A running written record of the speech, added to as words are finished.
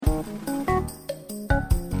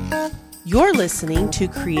You're listening to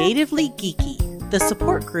Creatively Geeky, the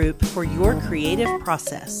support group for your creative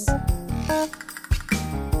process.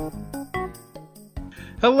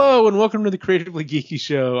 Hello and welcome to the Creatively Geeky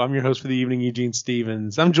Show. I'm your host for the evening, Eugene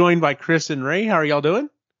Stevens. I'm joined by Chris and Ray. How are y'all doing?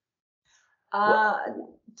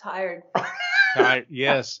 Tired. Tired.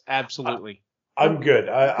 Yes, absolutely. I'm good.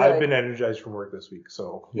 I've been energized from work this week,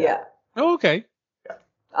 so Yeah. Oh, okay. Yeah.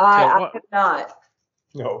 I have not.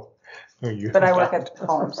 No, you. But I work at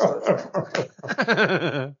home, so it's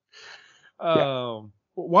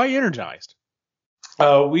Why energized?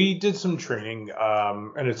 We did some training,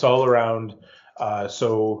 and it's all around.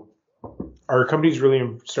 So our company's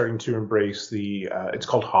really starting to embrace it's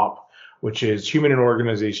called HOP, which is Human and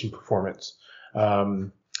Organization Performance.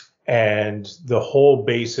 And the whole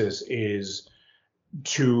basis is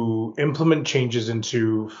to implement changes and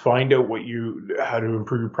to find out how to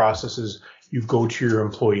improve your processes. You go to your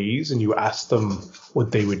employees and you ask them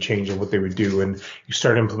what they would change and what they would do, and you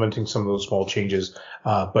start implementing some of those small changes.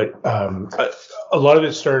 But a lot of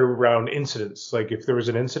it started around incidents. Like if there was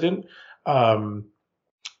an incident, the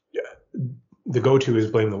go-to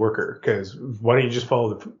is blame the worker, because why don't you just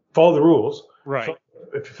follow the rules? Right.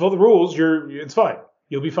 If you follow the rules, it's fine.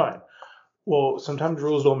 You'll be fine. Well, sometimes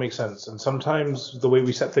rules don't make sense, and sometimes the way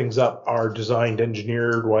we set things up are designed,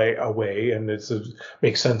 engineered away, and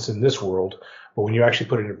makes sense in this world. But when you actually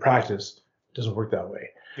put it into practice, it doesn't work that way.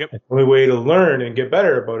 Yep. And the only way to learn and get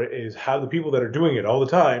better about it is have the people that are doing it all the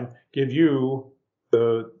time give you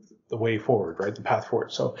the way forward, right? The path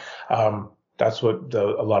forward. So that's what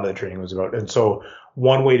a lot of the training was about. And so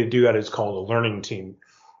one way to do that is called a learning team.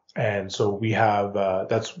 And so we have,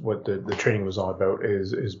 that's what the training was all about,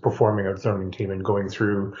 is performing a learning team and going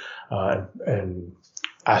through, and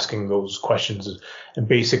asking those questions. And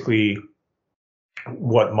basically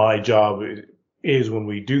what my job is when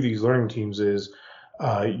we do these learning teams is,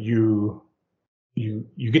 you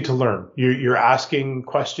get to learn. You're asking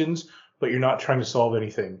questions, but you're not trying to solve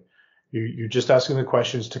anything. You're just asking the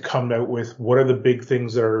questions to come out with what are the big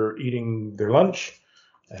things that are eating their lunch,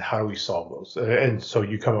 and how do we solve those? And so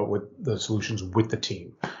you come up with the solutions with the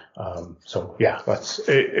team. So yeah, it's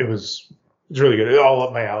really good. It's all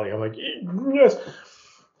up my alley. I'm like, yes.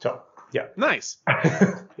 So yeah. Nice.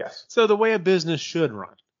 Yes. So the way a business should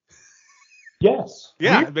run. Yes.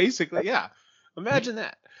 Yeah, basically, yeah. Imagine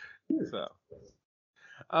that. So,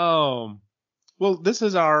 well, this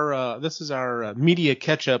is our media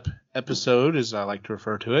catch-up episode, as I like to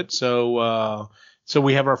refer to it. So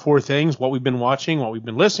we have our four things: what we've been watching, what we've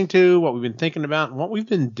been listening to, what we've been thinking about, and what we've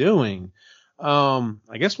been doing.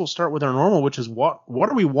 I guess we'll start with our normal, which is what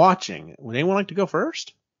are we watching? Would anyone like to go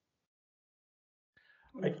first?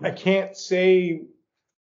 I can't say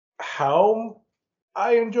how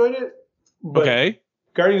I enjoyed it, but Okay.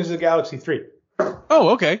 Guardians of the Galaxy 3.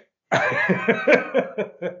 Oh, okay.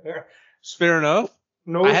 Fair enough.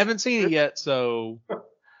 No, I haven't seen it yet, so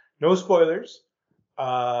no spoilers.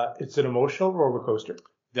 It's an emotional roller coaster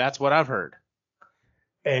that's what I've heard.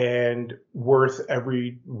 and worth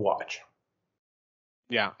every watch.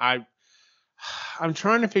 Yeah, I'm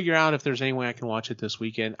trying to figure out if there's any way I can watch it this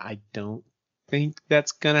weekend. I don't think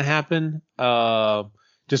that's gonna happen.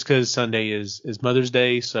 Just because Sunday is Mother's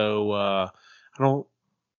Day, so I don't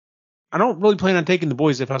really plan on taking the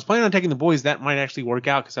boys. If I was planning on taking the boys, that might actually work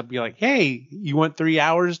out, because I'd be like, hey, you want 3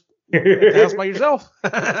 hours at the house by yourself?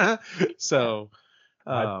 So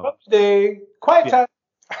Mother's Day, quiet time.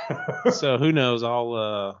 so who knows?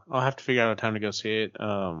 I'll have to figure out a time to go see it.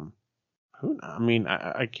 I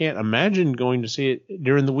can't imagine going to see it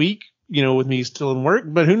during the week, with me still in work.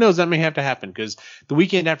 But who knows? That may have to happen, because the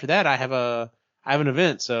weekend after that I have an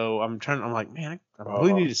event. So I'm like, man, I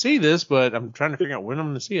really need to see this, but I'm trying to figure out when I'm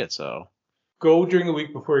going to see it. So Go during the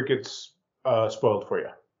week before it gets spoiled for you.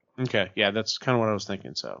 okay, yeah, that's kind of what I was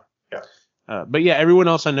thinking. So Yeah. But yeah, everyone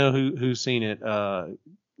else I know who's seen it. My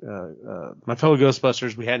fellow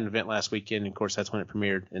Ghostbusters, we had an event last weekend, and of course that's when it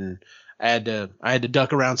premiered, and I had to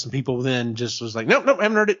duck around some people. Then just was like, nope, I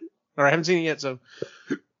haven't heard it, or I haven't seen it yet. So,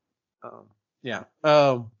 yeah.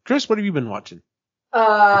 Chris, what have you been watching?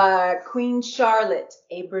 Queen Charlotte,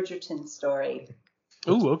 a Bridgerton story.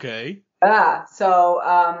 Ooh, okay.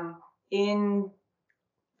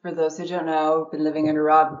 For those who don't know, been living under a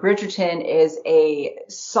rock, Bridgerton is a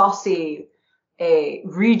saucy,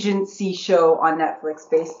 Regency show on Netflix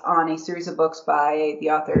based on a series of books by the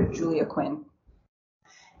author Julia Quinn.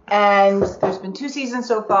 And there's been 2 seasons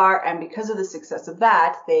so far, and because of the success of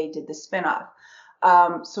that, they did the spinoff.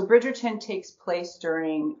 So Bridgerton takes place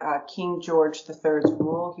during King George III's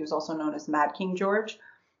rule. He was also known as Mad King George,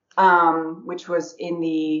 which was in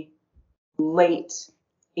the late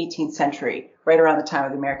 18th century, right around the time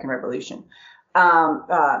of the American Revolution.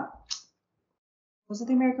 Was it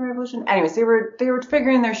the American Revolution? Anyways, they were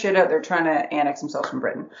figuring their shit out. They're trying to annex themselves from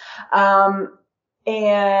Britain.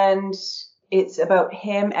 And it's about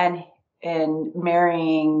him and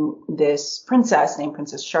marrying this princess named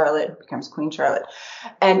Princess Charlotte, who becomes Queen Charlotte.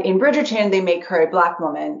 And in Bridgerton, they make her a black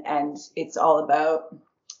woman, and it's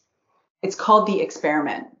called The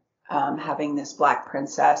Experiment, having this black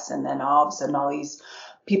princess, and then all of a sudden all these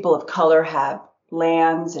people of color have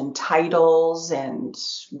lands and titles, and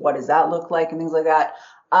what does that look like and things like that,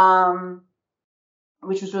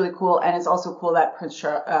 which was really cool. And it's also cool that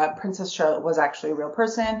Princess Charlotte was actually a real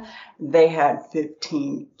person. They had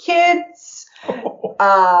 15 kids.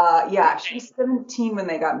 Yeah, she was 17 when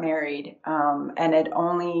they got married, and had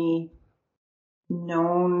only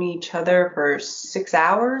known each other for 6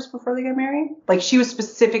 hours before they got married. Like, she was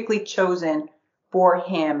specifically chosen for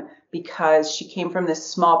him because she came from this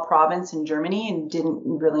small province in Germany and didn't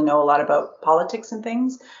really know a lot about politics and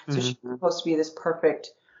things. So she was supposed to be this perfect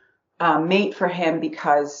mate for him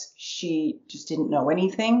because she just didn't know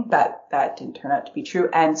anything. That didn't turn out to be true.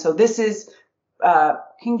 And so this is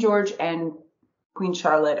King George and Queen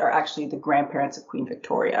Charlotte are actually the grandparents of Queen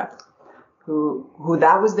Victoria, who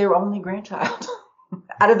that was their only grandchild.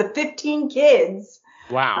 Out of the 15 kids.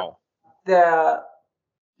 Wow. The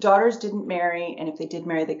daughters didn't marry, and if they did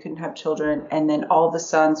marry, they couldn't have children. And then all the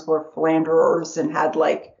sons were philanderers and had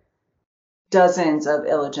like dozens of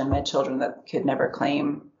illegitimate children that could never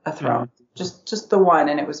claim a throne. Just the one,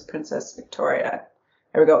 and it was Princess Victoria.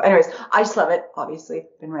 There we go. Anyways, I just love it. Obviously,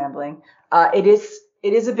 been rambling. It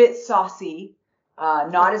is a bit saucy,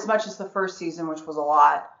 not as much as the first season, which was a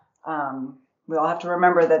lot. We all have to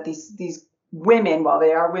remember that these women, while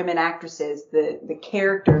they are women actresses, the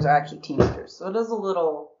characters are actually teenagers. So it is a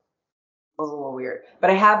little weird. But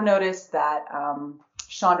I have noticed that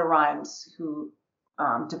Shonda Rhimes, who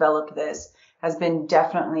developed this, has been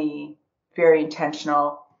definitely very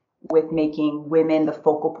intentional with making women the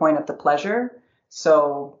focal point of the pleasure.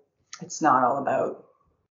 So it's not all about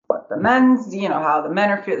what the men's, how the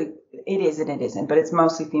men are feeling. It is and it isn't, but it's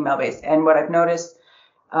mostly female based. And what I've noticed,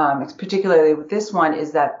 particularly with this one,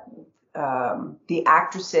 is that the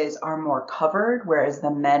actresses are more covered, whereas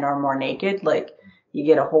the men are more naked. Like, you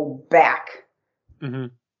get a whole back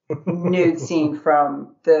nude scene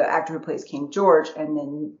from the actor who plays King George, and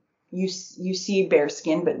then you see bare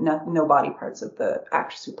skin, but no body parts of the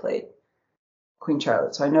actress who played Queen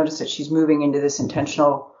Charlotte. So I noticed that she's moving into this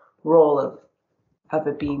intentional role of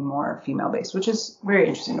it being more female based, which is very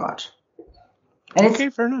interesting to watch. And okay,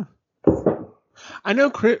 fair enough. I know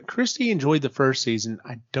Christy enjoyed the first season.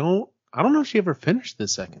 I don't know if she ever finished the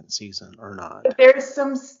second season or not. There's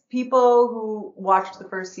some people who watched the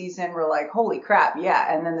first season were like, holy crap,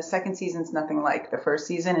 yeah. And then the second season's nothing like the first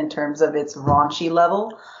season in terms of its raunchy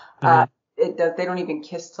level. They don't even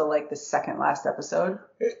kiss till like the second last episode,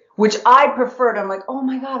 which I preferred. I'm like, oh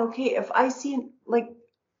my God, okay, if I see like,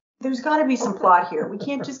 there's got to be some plot here. We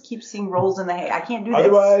can't just keep seeing rolls in the hay. I can't do this.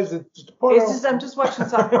 Otherwise, it's just porno. I'm just watching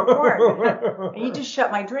softcore porn. I need to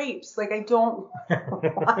shut my drapes. Like, I don't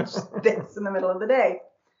watch this in the middle of the day.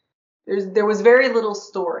 There was very little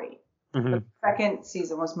story. The second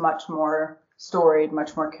season was much more storied,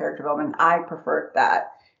 much more character development. I preferred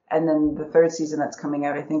that. And then the third season that's coming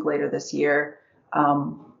out, I think later this year,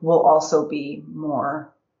 will also be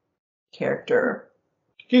more character.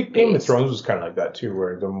 Game of Thrones was kind of like that too,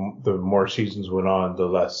 where the more seasons went on, the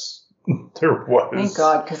less there was. Thank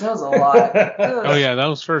God, because that was a lot. Oh yeah,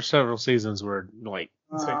 those first several seasons were like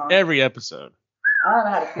every episode. I don't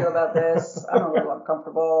know how to feel about this. I'm a little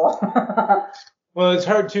uncomfortable. Well, it's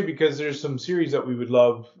hard too because there's some series that we would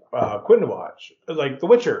love Quinn to watch, like The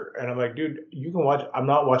Witcher, and I'm like, dude, you can watch. I'm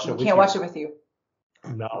not watching it with you. Can't watch it with you.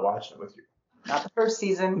 I'm not watching it with you. Not the first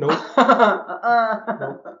season. Nope.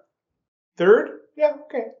 Nope. Third? Yeah,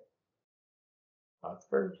 okay. Not the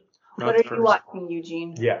first. What are you watching,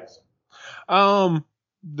 Eugene? Yes.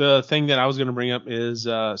 The thing that I was going to bring up is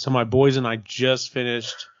so my boys and I just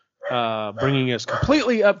finished bringing us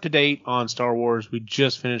completely up to date on Star Wars. We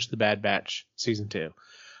just finished the Bad Batch season 2.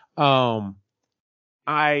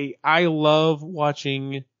 I love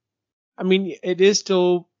watching. I mean, it is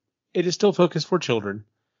still focused for children.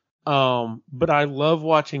 But I love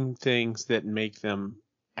watching things that make them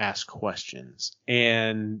ask questions,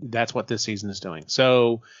 and that's what this season is doing.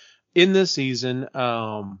 So in this season,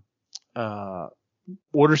 Order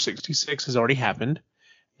 66 has already happened,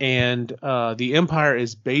 And the Empire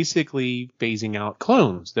is basically phasing out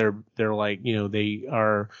clones. They're like, you know,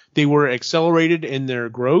 they were accelerated in their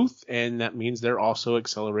growth, and that means they're also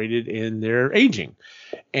accelerated in their aging.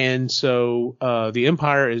 And so the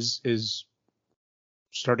Empire is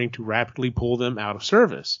starting to rapidly pull them out of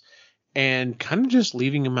service and kind of just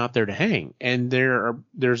leaving them out there to hang. And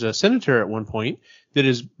there's a senator at one point that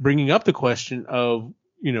is bringing up the question of,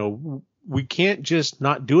 you know, we can't just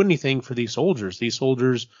not do anything for these soldiers. These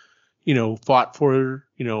soldiers, you know, fought for,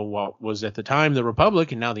 you know, what was at the time the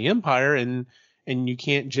Republic and now the Empire, and you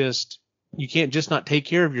can't just not take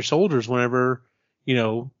care of your soldiers whenever, you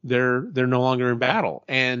know, they're no longer in battle.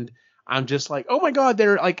 And I'm just like, oh my God,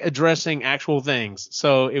 they're like addressing actual things.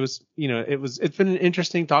 So it's been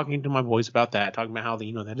interesting talking to my boys about that, talking about how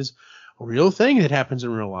that is a real thing that happens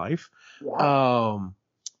in real life. Yeah.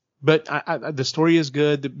 But the story is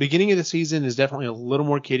good. The beginning of the season is definitely a little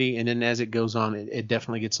more kiddie, and then as it goes on, it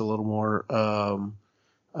definitely gets a little more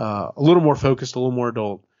focused, a little more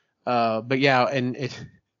adult. But yeah, and it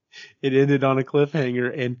ended on a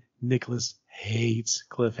cliffhanger, and Nicholas hates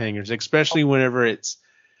cliffhangers, especially whenever it's,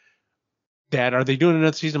 Dad, are they doing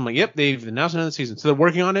another season? I'm like, yep, they've announced another season. So they're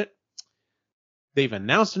working on it. They've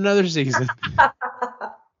announced another season.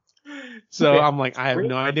 So I'm like, I have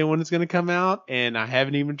no idea when it's going to come out, and I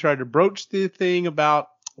haven't even tried to broach the thing about,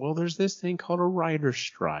 well, there's this thing called a writer's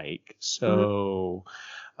strike. So,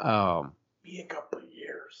 be a couple of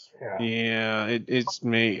years. Yeah, it's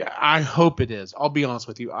me. I hope it is. I'll be honest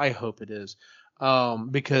with you. I hope it is.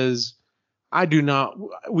 Because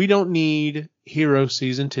we don't need Hero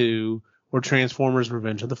Season 2 or Transformers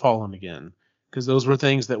Revenge of the Fallen again. Because those were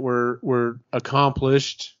things that were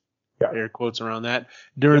accomplished, air quotes around that,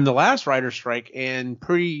 during the last writer's strike, and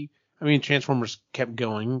Transformers kept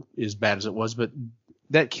going as bad as it was, but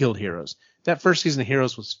that killed Heroes. That first season of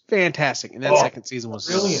Heroes was fantastic, and that second season was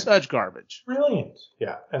such garbage. Brilliant.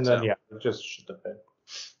 Yeah. And then, it just should have been.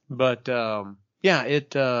 But, I've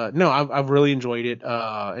really enjoyed it.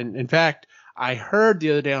 And in fact, I heard the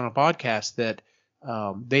other day on a podcast that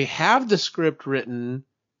they have the script written,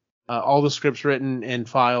 all the scripts written and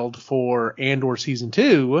filed for Andor Season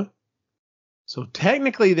 2. So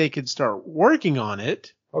technically they could start working on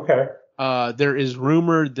it. Okay. There is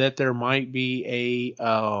rumored that there might be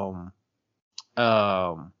I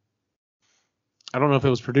don't know if it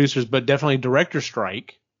was producers, but definitely director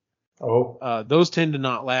strike. Oh. Those tend to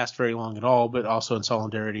not last very long at all, but also in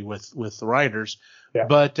solidarity with the writers. Yeah.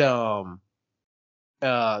 But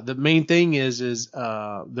the main thing is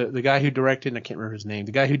the guy who directed, and I can't remember his name,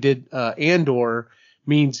 the guy who did Andor,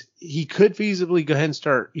 means he could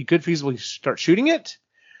feasibly start shooting it,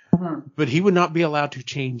 but he would not be allowed to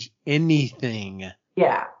change anything.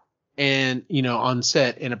 Yeah. And, on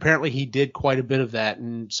set, and apparently he did quite a bit of that.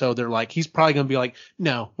 And so they're like, he's probably going to be like,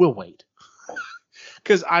 no, we'll wait.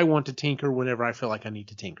 Because I want to tinker whenever I feel like I need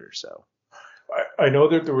to tinker. So I know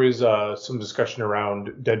that there was some discussion around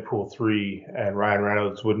Deadpool 3, and Ryan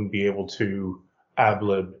Reynolds wouldn't be able to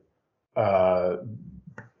ad-lib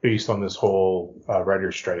based on this whole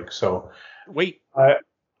writer's strike. So wait.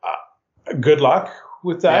 Good luck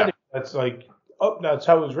with that. Yeah. That's like, that's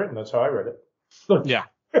how it was written. That's how I read it. Yeah.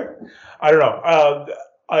 I don't know.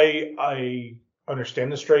 I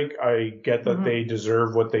understand the strike. I get that they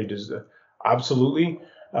deserve what they deserve. Absolutely.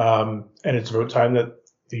 And it's about time that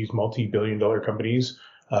these multi-billion-dollar companies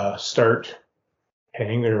start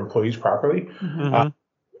paying their employees properly. And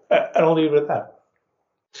I'll leave it at that.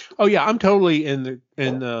 Oh yeah, I'm totally in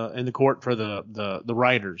the court for the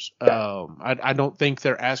writers. Yeah. I don't think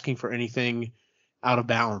they're asking for anything out of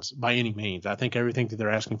balance by any means. I think everything that they're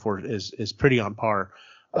asking for is pretty on par.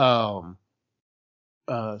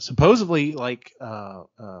 Supposedly, like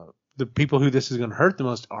the people who this is going to hurt the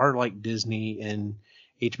most are like Disney and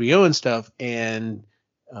HBO and stuff, and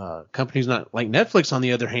companies not like Netflix, on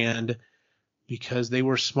the other hand, because they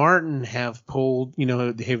were smart and have pulled,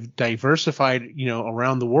 they have diversified,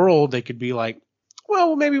 around the world. They could be like,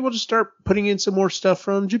 well, maybe we'll just start putting in some more stuff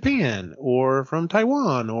from Japan or from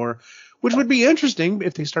Taiwan, which would be interesting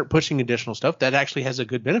if they start pushing additional stuff that actually has a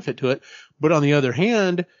good benefit to it. But on the other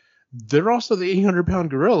hand, they're also the 800-pound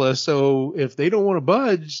gorilla. So if they don't want to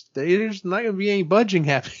budge, there's not going to be any budging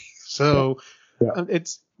happening. So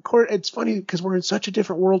it's funny because we're in such a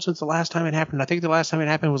different world since the last time it happened. I think the last time it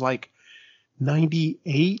happened was like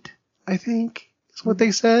 98, I think is what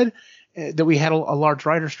they said, that we had a large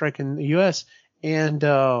writer strike in the U.S. And,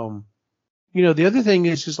 the other thing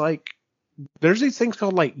is just like, there's these things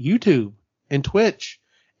called like YouTube and Twitch,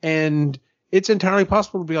 and it's entirely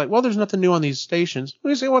possible to be like, well, there's nothing new on these stations. Let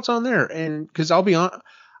me see what's on there. And because I'll be honest,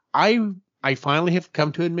 I finally have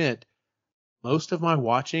come to admit, most of my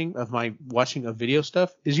watching of video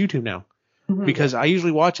stuff is YouTube now. Mhm. Because I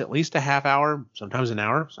usually watch at least a half hour, sometimes an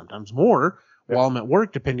hour, sometimes more while I'm at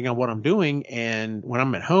work, depending on what I'm doing. And when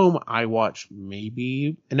I'm at home, I watch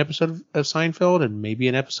maybe an episode of Seinfeld and maybe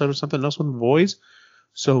an episode of something else with the boys.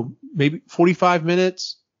 So maybe 45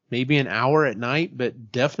 minutes, maybe an hour at night,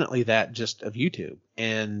 but definitely that just of YouTube.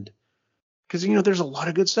 And because, there's a lot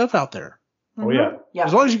of good stuff out there. Oh, yeah. Yeah.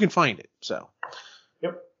 As long as you can find it. So.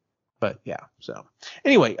 Yep. But yeah. So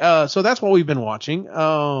anyway, so that's what we've been watching.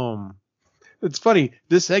 It's funny.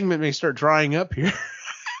 This segment may start drying up here,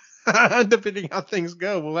 depending how things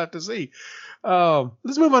go. We'll have to see.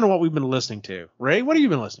 Let's move on to what we've been listening to. Ray, what have you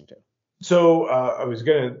been listening to? So I was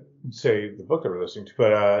gonna say the book that we're listening to,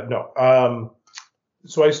 but no.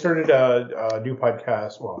 So I started a new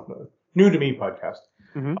podcast. Well, new to me podcast.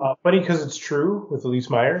 Mm-hmm. Funny because it's true with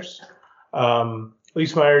Elise Myers.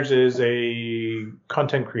 Elise Myers is a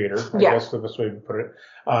content creator. I guess the best way to put it.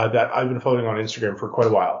 That I've been following on Instagram for quite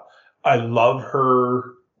a while. I love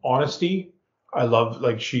her honesty. I love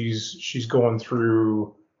she's going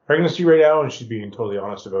through pregnancy right now and she's being totally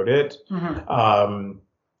honest about it. Mhm.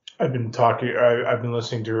 I've been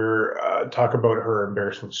listening to her talk about her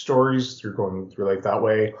embarrassment stories through going through that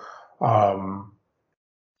way.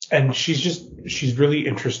 And she's really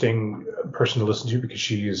interesting person to listen to because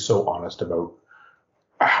she is so honest about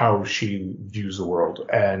how she views the world.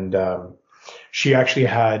 And she actually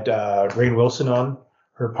had Rainn Wilson on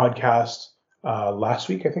her podcast last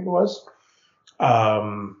week, I think it was.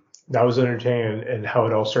 That was entertaining, and how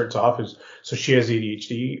it all starts off is, so she has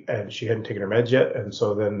ADHD and she hadn't taken her meds yet, and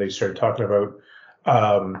so then they started talking about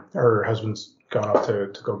her husband's gone off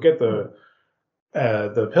to go get the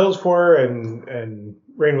pills for her, and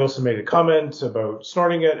Rainn Wilson made a comment about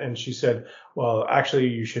snorting it, and she said, well, actually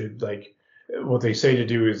you should, what they say to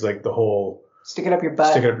do is the whole stick it up your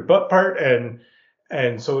butt part,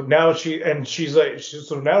 and so now she's actually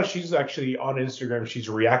on Instagram. She's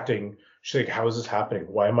reacting. She's like, how is this happening?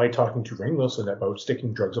 Why am I talking to Rainn Wilson about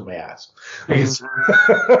sticking drugs up my ass? He just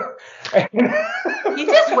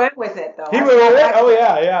went with it, though. He went with it? Oh,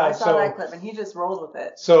 yeah. I saw that clip, and he just rolled with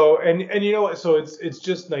it. So, and you know what? So it's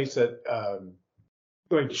just nice that,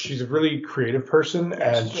 she's a really creative person,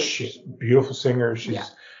 and she's a beautiful singer. She's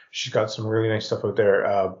got some really nice stuff out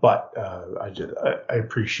there. But I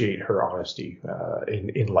appreciate her honesty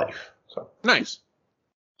in life. So nice.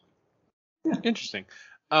 Yeah. Interesting.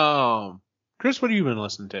 Chris, what have you been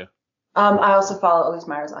listening to? I also follow Elise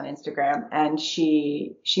Myers on Instagram, and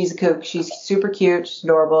she's a kook. She's super cute. She's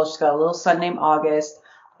adorable. She's got a little son named August.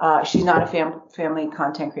 She's not a family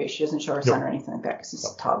content creator. She doesn't show her son or anything like that because he's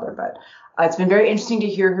a toddler. But it's been very interesting to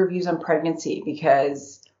hear her views on pregnancy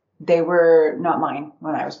because they were not mine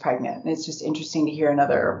when I was pregnant. And it's just interesting to hear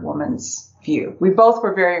another woman's view. We both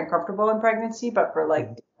were very uncomfortable in pregnancy, but for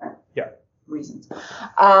different reasons.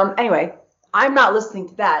 Anyway, I'm not listening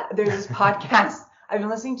to that. There's this podcast. I've been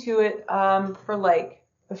listening to it for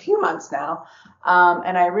a few months now.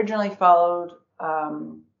 And I originally followed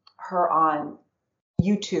her on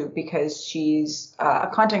YouTube because she's a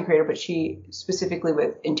content creator, but she specifically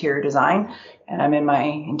with interior design. And I'm in my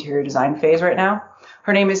interior design phase right now.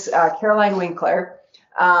 Her name is Caroline Winkler,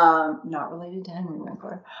 not related to Henry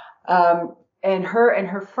Winkler. And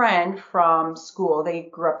her friend from school, they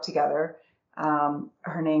grew up together.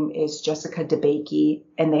 Her name is Jessica DeBakey,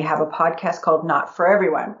 and they have a podcast called Not For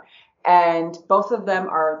Everyone. And both of them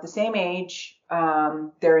are the same age.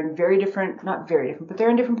 They're in not very different, but they're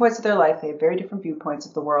in different points of their life. They have very different viewpoints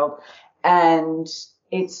of the world. And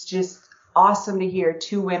it's just awesome to hear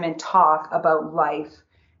two women talk about life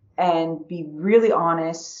and be really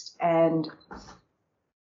honest and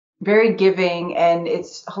very giving. And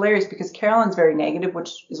it's hilarious because Carolyn's very negative,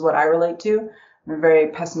 which is what I relate to. I'm a very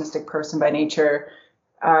pessimistic person by nature.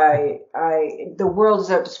 The world is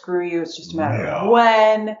out to screw you. It's just a matter of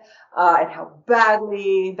when and how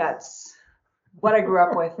badly. That's what I grew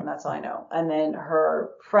up with, and that's all I know. And then her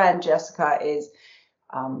friend Jessica is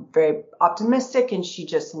very optimistic, and she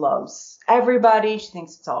just loves everybody. She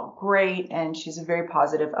thinks it's all great, and she's a very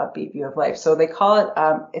positive, upbeat view of life. So they call it.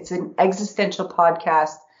 It's an existential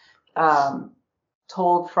podcast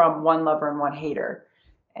told from one lover and one hater.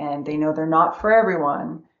 And they know they're not for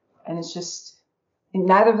everyone. And it's just,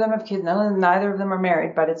 neither of them have kids. Neither of them are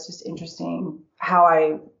married, but it's just interesting how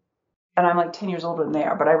and I'm 10 years older than they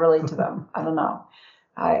are, but I relate to them. I don't know.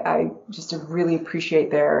 I just really appreciate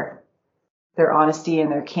their honesty and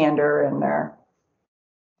their candor, and they're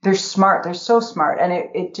smart. They're so smart. And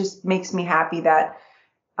it just makes me happy that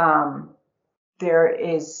there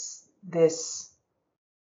is this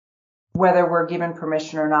whether we're given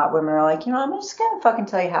permission or not, women are like, I'm just going to fucking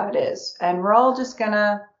tell you how it is. And we're all just going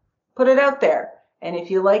to put it out there. And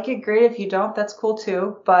if you like it, great. If you don't, that's cool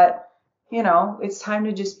too. But, it's time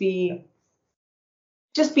to just be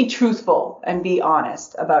truthful and be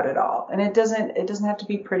honest about it all. And it doesn't have to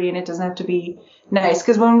be pretty, and it doesn't have to be nice.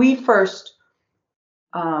 Because when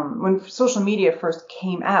when social media first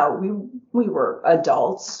came out, we were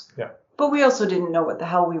adults. Yeah. But we also didn't know what the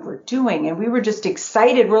hell we were doing. And we were just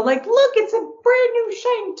excited. We're like, look, it's a brand new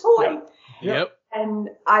shiny toy. Yep. And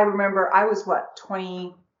I remember I was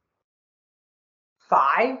 25.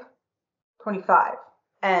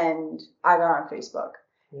 And I got on Facebook.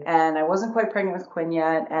 Yeah. And I wasn't quite pregnant with Quinn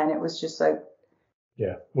yet. And it was just like.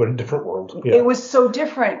 Yeah. What a different world. Yeah. It was so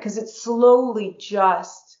different because it slowly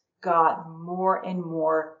just got more and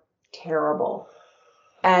more terrible.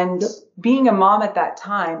 And being a mom at that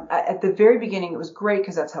time, at the very beginning, it was great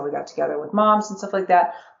because that's how we got together with moms and stuff like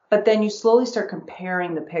that. But then you slowly start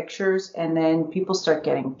comparing the pictures, and then people start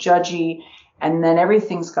getting judgy, and then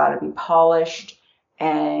everything's got to be polished,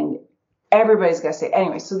 and everybody's got to say,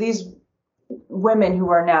 anyway, so these women who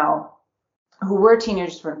were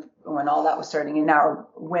teenagers when all that was starting, and now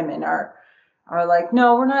women are like,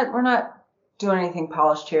 no, we're not doing anything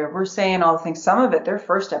polished here. We're saying all the things. Some of it, their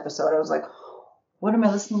first episode, I was like, what am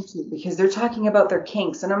I listening to? Because they're talking about their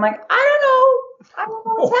kinks. And I'm like, I don't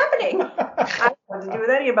know what's happening. I don't know what to do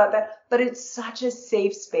with any about that. But it's such a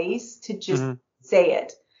safe space to just say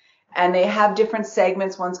it. And they have different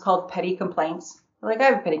segments. One's called Petty Complaints. Like, I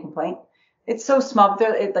have a petty complaint. It's so small,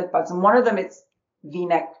 but it like bugs them. One of them, it's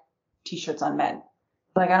V-neck t-shirts on men.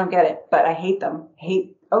 Like, I don't get it, but I hate them.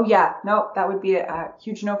 Oh yeah, no, that would be a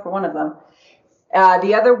huge no for one of them.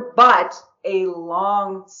 The other, but a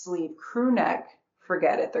long sleeve crew neck,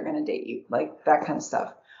 forget it, they're going to date you, like that kind of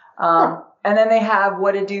stuff. And then they have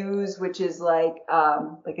what-to-dos, which is like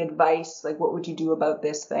advice, like what would you do about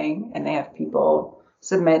this thing? And they have people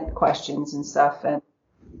submit questions and stuff. And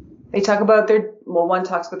they talk about one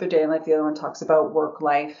talks about their day in life, the other one talks about work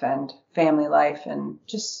life and family life and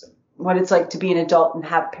just what it's like to be an adult and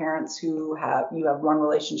have parents who you have one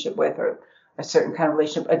relationship with, or a certain kind of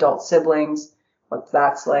relationship, adult siblings, what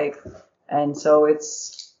that's like. And so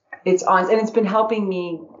it's on, and it's been helping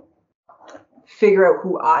me figure out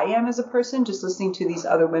who I am as a person, just listening to these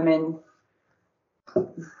other women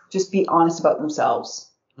just be honest about themselves.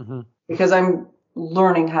 Mm-hmm. Because I'm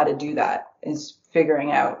learning how to do that, is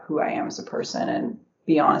figuring out who I am as a person and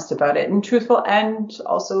be honest about it and truthful, and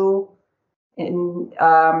also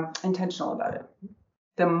intentional about it.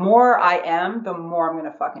 The more I am, the more I'm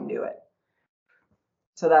going to fucking do it.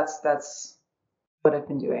 So that's what I've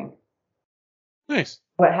been doing. Nice.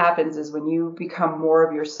 What happens is when you become more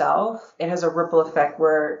of yourself, it has a ripple effect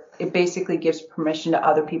where it basically gives permission to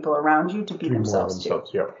other people around you to be themselves too.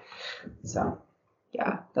 Yeah. So,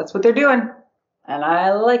 yeah, that's what they're doing, and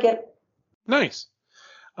I like it. Nice.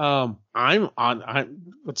 What's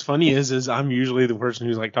funny is I'm usually the person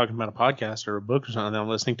who's like talking about a podcast or a book or something that I'm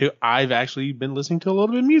listening to. I've actually been listening to a little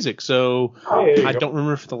bit of music. So I don't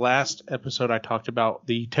remember if the last episode I talked about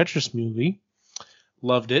the Tetris movie.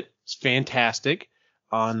 Loved it. It's fantastic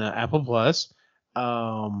on Apple Plus.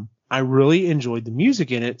 I really enjoyed the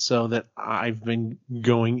music in it, so that I've been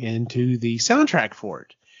going into the soundtrack for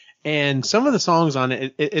it. And some of the songs on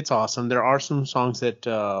it, it's awesome. There are some songs that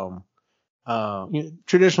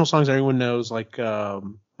traditional songs everyone knows, like The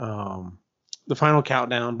Final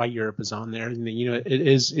Countdown by Europe is on there. And,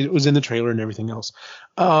 it was in the trailer and everything else.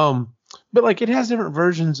 But like, it has different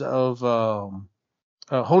versions of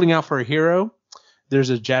Holding Out for a Hero. There's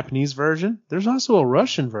a Japanese version. There's also a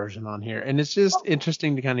Russian version on here. And it's just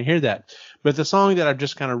interesting to kind of hear that. But the song that I've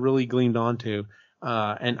just kind of really gleamed onto,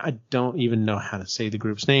 and I don't even know how to say the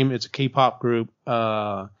group's name. It's a K-pop group,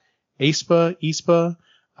 aespa,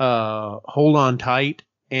 Hold On Tight.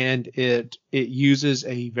 And it uses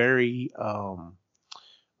a very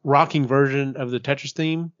rocking version of the Tetris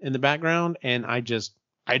theme in the background. And I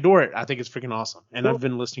adore it. I think it's freaking awesome. And I've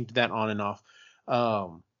been listening to that on and off.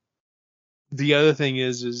 The other thing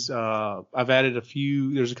is I've added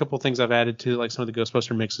there's a couple of things I've added to, like some of the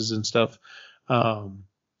Ghostbuster mixes and stuff. I've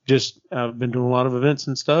been doing a lot of events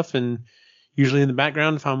and stuff, and usually in the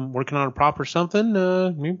background, if I'm working on a prop or something,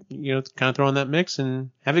 kind of throw on that mix and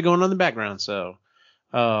have it going on in the background. So,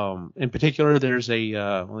 in particular, there's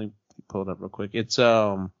let me pull it up real quick. It's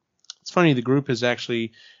funny. The group is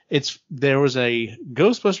actually, there was a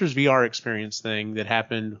Ghostbusters VR experience thing that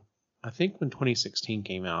happened, I think when 2016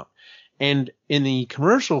 came out. And in the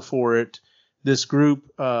commercial for it, this group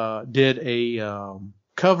did a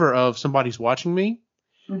cover of Somebody's Watching Me.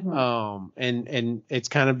 Mm-hmm. And it's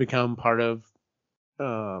kind of become part of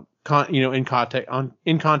in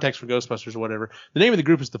context for Ghostbusters or whatever. The name of the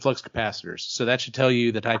group is the Flux Capacitors, so that should tell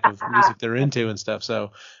you the type of music they're into and stuff.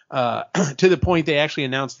 So, to the point, they actually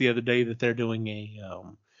announced the other day that they're doing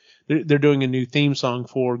they're doing a new theme song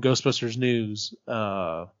for Ghostbusters News.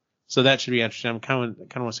 So that should be interesting. I'm kind of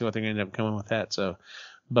want to see what they're going to end up coming with that. So,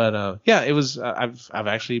 but yeah, it was. I've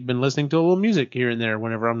actually been listening to a little music here and there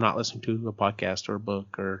whenever I'm not listening to a podcast or a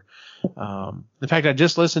book or. In fact, I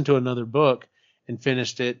just listened to another book and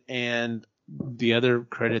finished it, and the other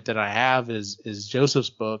credit that I have is Joseph's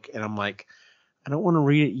book, and I'm like, I don't want to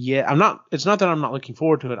read it yet. It's not that I'm not looking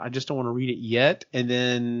forward to it. I just don't want to read it yet, and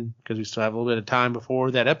then because we still have a little bit of time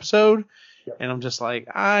before that episode. And I'm just like,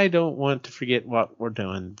 I don't want to forget what we're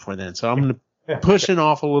doing for then. So I'm going to push it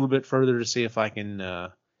off a little bit further to see if I can.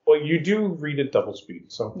 Well, you do read at double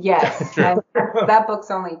speed, so. Yes. And that book's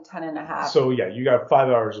only 10 and a half. So, yeah, you got 5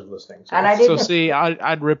 hours of listening. So, and I didn't. So, see,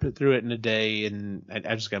 I'd rip it through it in a day, and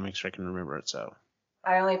I just got to make sure I can remember it. So.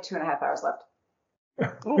 I only have 2.5 hours left.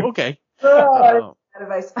 Oh, okay.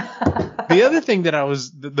 Advice. The other thing that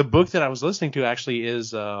the book that I was listening to actually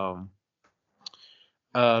is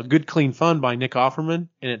Good Clean Fun by Nick Offerman,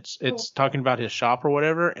 and it's talking about his shop or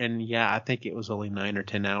whatever. And yeah, I think it was only 9 or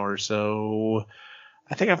 10 hours, so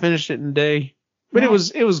I think I finished it in a day. But it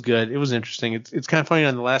was good. It was interesting. It's kind of funny.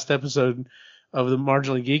 On the last episode of the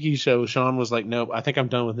Marginally Geeky show, Sean was like, "Nope, I think I'm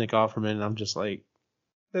done with Nick Offerman." And I'm just like,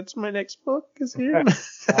 "That's my next book is here."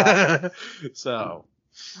 So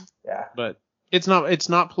yeah, but it's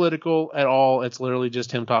not political at all. It's literally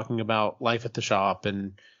just him talking about life at the shop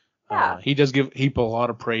and. Yeah. He does give heap a lot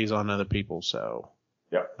of praise on other people, so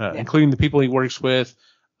yeah. Including the people he works with,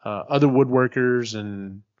 other woodworkers,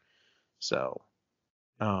 and so.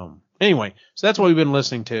 Anyway, so that's what we've been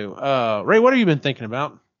listening to. Ray, what have you been thinking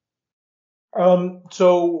about?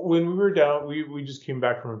 So when we were down, we just came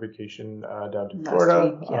back from a vacation down to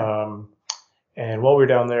Florida. Week, yeah. And while we were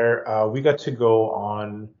down there, we got to go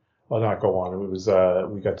on. Well, not go on. It was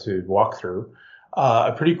we got to walk through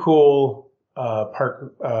a pretty cool.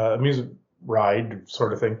 Park amusement ride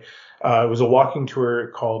sort of thing. It was a walking tour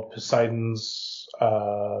called Poseidon's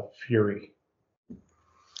Fury.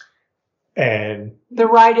 And the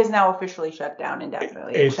ride is now officially shut down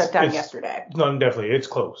indefinitely. It shut down yesterday. No, indefinitely. It's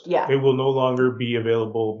closed. Yeah. It will no longer be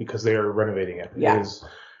available because they are renovating it. Yeah. It is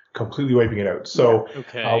completely wiping it out. So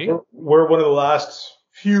Okay. We're one of the last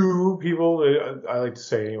few people, I like to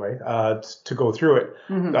say anyway, to go through it.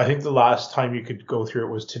 Mm-hmm. I think the last time you could go through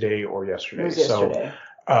it was today or yesterday. It was yesterday.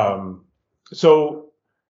 So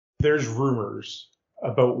there's rumors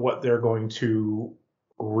about what they're going to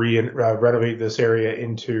renovate this area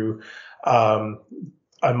into. I'm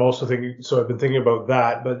also thinking, so I've been thinking about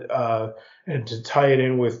that, but and to tie it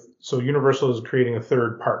in with, so Universal is creating a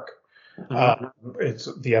third park. Mm-hmm. It's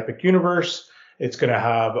the Epic Universe. It's going to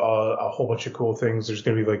have a whole bunch of cool things. There's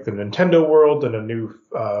going to be like the Nintendo world and a new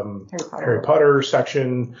Harry Potter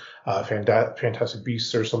section, Fantastic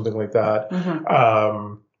Beasts or something like that.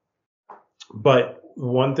 Mm-hmm. But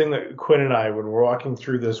one thing that Quinn and I, when we're walking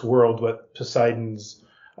through this world, what Poseidon's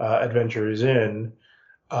adventure is in,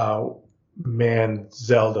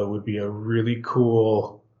 Zelda would be a really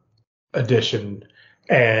cool addition,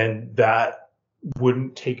 and that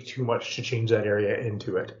wouldn't take too much to change that area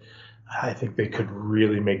into it. I think they could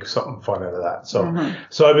really make something fun out of that. So,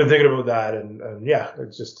 So I've been thinking about that, and yeah,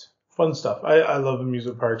 it's just fun stuff. I love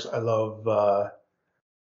amusement parks. I love the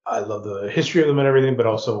history of them and everything, but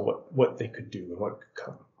also what they could do and what could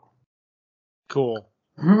come. Cool.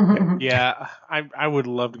 Yeah, I would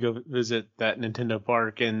love to go visit that Nintendo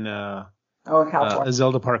park, and in California. a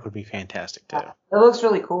Zelda park would be fantastic too. It looks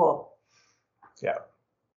really cool. Yeah.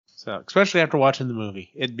 So, especially after watching the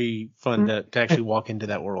movie, it'd be fun to actually walk into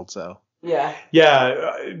that world. So. Yeah.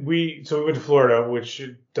 Yeah, we went to Florida, which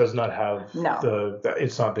does not have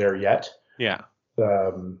it's not there yet. Yeah.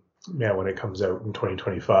 When it comes out in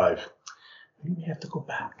 2025, we may have to go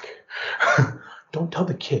back. Don't tell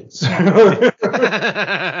the kids.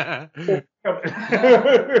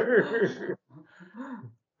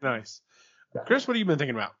 Nice. Chris, what have you been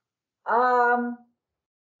thinking about?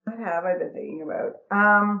 What have I been thinking about?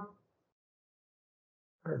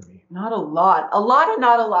 Pardon me. Not a lot. A lot and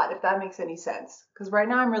not a lot, if that makes any sense. Because right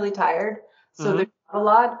now I'm really tired, so there's not a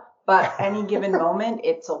lot. But any given moment,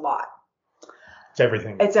 it's a lot. It's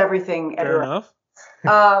everything. It's everything. Fair enough.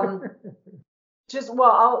 I'll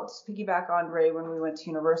piggyback on Ray when we went to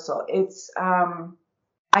Universal. It's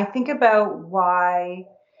I think about why,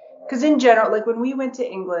 because in general, like when we went to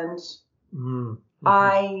England,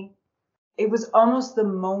 it was almost the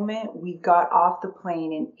moment we got off the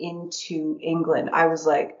plane and into England, I was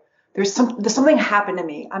like, there's something happened to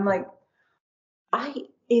me. I'm like,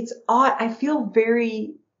 it's odd. I feel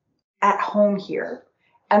very at home here.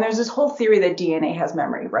 And there's this whole theory that DNA has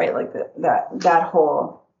memory, right? Like that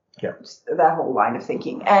whole line of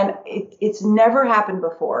thinking. And it's never happened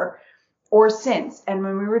before or since. And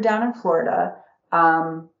when we were down in Florida,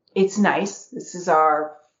 it's nice. This is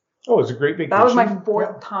it's a great vacation. That was my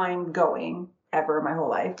fourth time going ever in my whole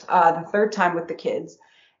life. The third time with the kids.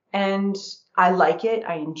 And I like it.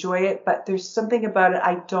 I enjoy it. But there's something about it.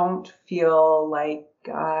 I don't feel like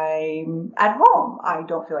I'm at home. I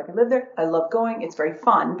don't feel like I live there. I love going. It's very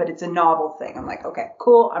fun, but it's a novel thing. I'm like, okay,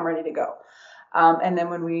 cool. I'm ready to go. And then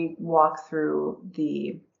when we walk through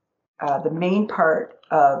the main part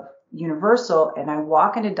of Universal and I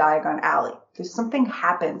walk into Diagon Alley, there's something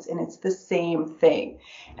happens and it's the same thing.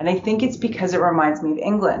 And I think it's because it reminds me of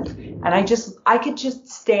England. And I could just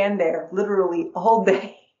stand there literally all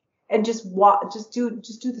day and just do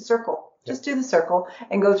the circle. Just do the circle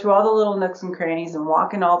and go through all the little nooks and crannies and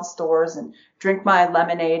walk in all the stores and drink my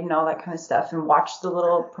lemonade and all that kind of stuff and watch the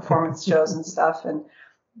little performance shows and stuff and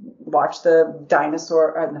watch the dragon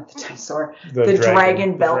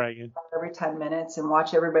belt every 10 minutes and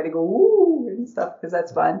watch everybody go ooh and stuff because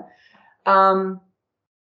that's fun.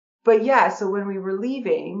 But yeah, so when we were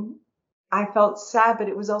leaving, I felt sad, but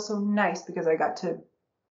it was also nice because I got to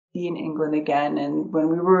be in England again. And when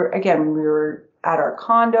we were at our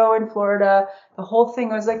condo in Florida, the whole thing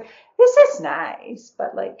was like, this is nice,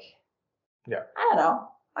 but like, I don't know.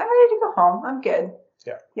 I'm ready to go home. I'm good.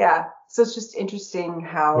 Yeah. Yeah. So it's just interesting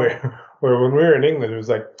how. Where when we were in England, it was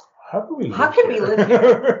like, how can we live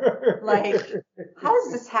here? Like, how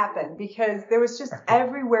does this happen? Because there was just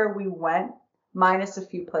everywhere we went, minus a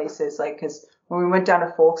few places. Like, because when we went down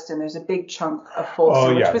to Folkestone, there's a big chunk of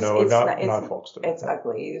Folkestone. Not Folkestone. It's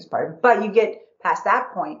ugly. It's part, but you get past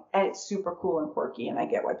that point, and it's super cool and quirky, and I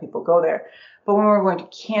get why people go there. But when we were going to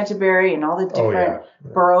Canterbury and all the different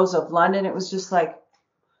boroughs of London, it was just like,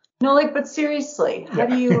 no, like, but seriously, how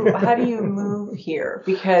do you move here?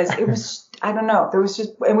 Because it was, I don't know, there was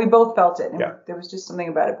just, and we both felt it. And there was just something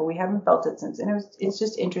about it, but we haven't felt it since. And it's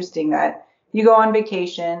just interesting that you go on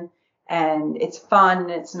vacation and it's fun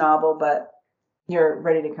and it's novel, but you're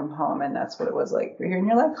ready to come home. And that's what it was like for here. And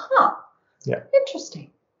you're like,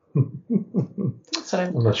 interesting. That's what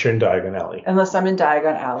unless you're in Diagon Alley. Unless I'm in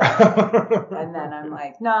Diagon Alley. And then I'm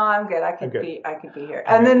like, no, I'm good. I could be here.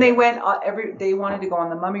 And then they went they wanted to go on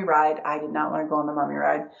the Mummy ride. I did not want to go on the Mummy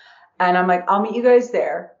ride. And I'm like, I'll meet you guys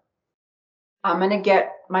there. I'm going to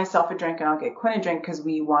get myself a drink and I'll get Quinn a drink because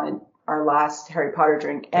we wanted our last Harry Potter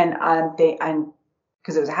drink. And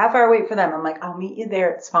because it was a half hour wait for them. I'm like, I'll meet you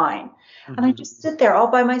there. It's fine. Mm-hmm. And I just sit there all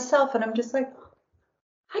by myself and I'm just like,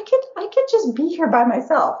 I could just be here by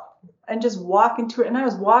myself and just walk into it. And I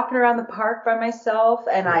was walking around the park by myself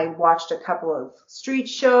and I watched a couple of street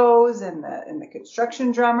shows and the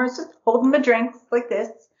construction drummers just holding my drinks like this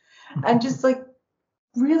and just like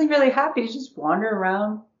really, really happy to just wander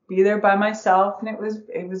around, be there by myself. And it was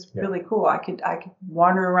really cool. I could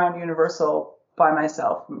wander around Universal by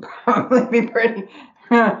myself and probably be pretty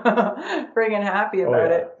friggin' happy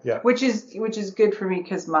about it. Yeah. Which is good for me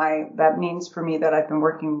because that means for me that I've been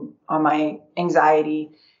working on my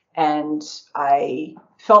anxiety and I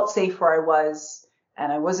felt safe where I was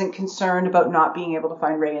and I wasn't concerned about not being able to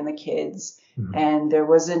find Ray and the kids. Mm-hmm. And there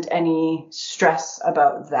wasn't any stress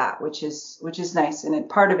about that, which is nice. And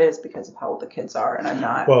part of it is because of how old the kids are and I'm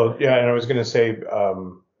not. Well, yeah. And I was going to say,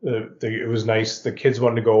 it was nice. The kids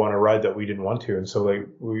wanted to go on a ride that we didn't want to. And so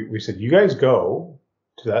we said, you guys go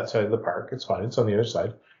to that side of the park. It's fine. It's on the other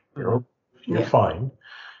side. You're fine.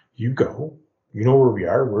 You go. You know where we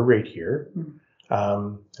are. We're right here. Mm-hmm.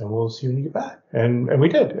 And we'll see when you get back. And we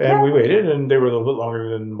did. And we waited. And they were a little bit longer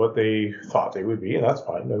than what they thought they would be. And that's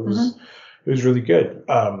fine. It was really good.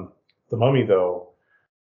 The Mummy, though,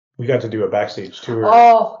 we got to do a backstage tour.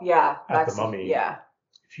 Oh, yeah. At the Mummy. Yeah.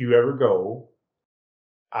 If you ever go,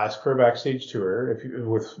 ask for a backstage tour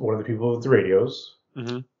with one of the people with the radios.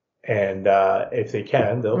 Mm-hmm. And if they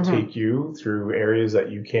can, they'll take you through areas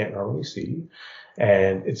that you can't normally see.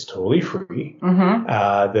 And it's totally free.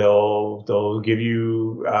 Mm-hmm. They'll give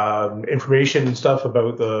you information and stuff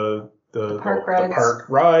about the park ride,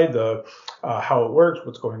 how it works,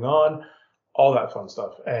 what's going on, all that fun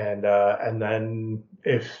stuff. And then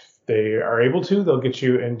if they are able to, they'll get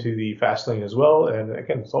you into the fast lane as well. And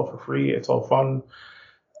again, it's all for free. It's all fun.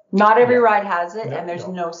 Not every ride has it, and there's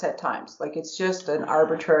no set times. Like, it's just an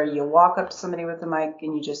arbitrary. You walk up to somebody with a mic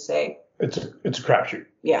and you just say, "It's a crapshoot."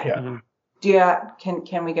 Yeah. Mm-hmm.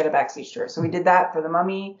 Can we get a backstage tour? So we did that for the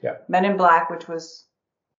Mummy, Men in Black, which was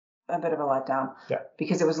a bit of a letdown. Yeah.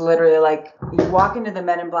 Because it was literally like you walk into the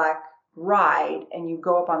Men in Black ride, and you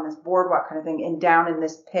go up on this boardwalk kind of thing, and down in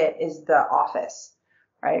this pit is the office,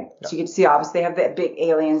 right? Yeah. So you can see, obviously, they have the big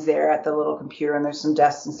aliens there at the little computer, and there's some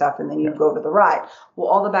desks and stuff, and then you go to the ride. Well,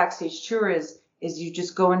 all the backstage tour is you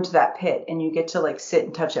just go into that pit, and you get to like sit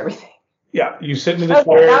and touch everything. Yeah, you sit in the chairs.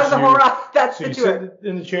 That was the whole ride. That's so the you tour. sit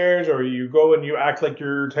in the chairs, or you go and you act like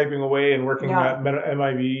you're typing away and working at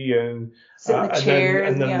MIB, and sit in the chairs.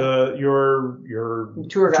 And then your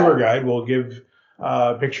tour guide will give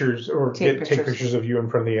pictures or take pictures of you in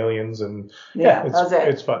front of the aliens, and that was it.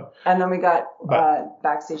 It's fun. And then we got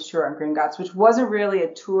backstage tour on Gringotts, which wasn't really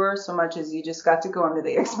a tour so much as you just got to go into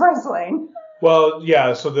the express lane. Well,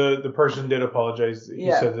 yeah. So the person did apologize.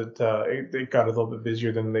 He said that it got a little bit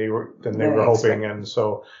busier than they were hoping, and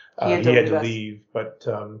so he had to leave. But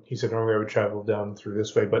he said normally I would travel down through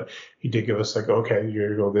this way, but he did give us like, okay,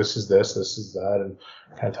 you're gonna go. This is that, and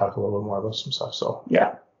kind of talk a little bit more about some stuff. So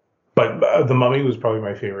yeah. But the Mummy was probably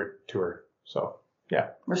my favorite tour. So yeah.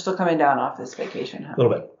 We're still coming down off this vacation. A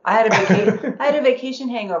little bit. I had a vacation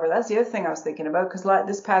hangover. That's the other thing I was thinking about, because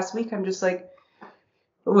this past week I'm just like.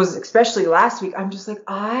 It was especially last week. I'm just like,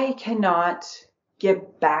 I cannot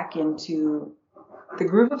get back into the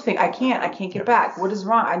groove of things. I can't get back. What is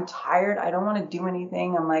wrong? I'm tired. I don't want to do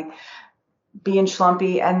anything. I'm like being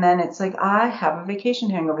schlumpy. And then it's like, I have a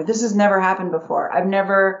vacation hangover. This has never happened before. I'm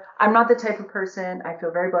not the type of person. I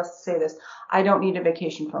feel very blessed to say this. I don't need a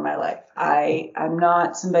vacation for my life. I'm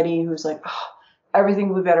not somebody who's like, oh, everything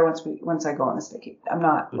will be better once I go on this vacation. I'm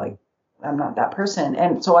not that person.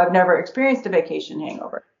 And so I've never experienced a vacation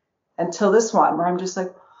hangover until this one, where I'm just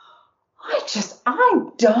like,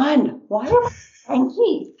 I'm done. Why am I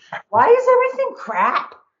cranky? Why is everything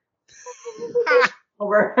crap?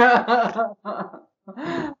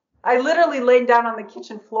 I literally laid down on the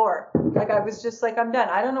kitchen floor. Like, I was just like, I'm done.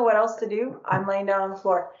 I don't know what else to do. I'm laying down on the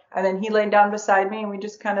floor. And then he laid down beside me, and we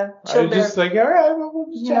just kind of chilled there. Just like, all right, we'll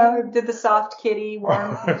just chat. Did the soft kitty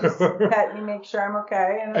warm, just pet me, make sure I'm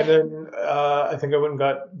okay. And then I think I went and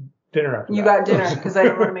got dinner after You got dinner, because I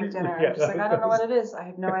didn't want to make dinner. I'm just like, I don't know what it is. I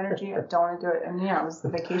have no energy. I don't want to do it. And it was the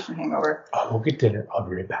vacation hangover. We'll get dinner. I'll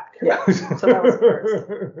be right back. Yeah. So that was the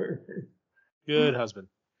first. Good husband.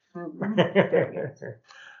 Mm-hmm.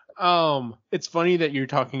 It's funny that you're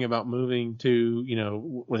talking about moving to,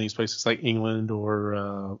 one of these places like England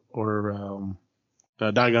or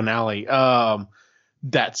Diagon Alley.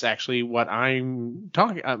 That's actually what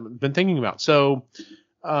I've been thinking about. So,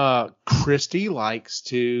 Christy likes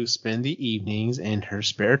to spend the evenings in her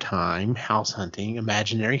spare time house hunting,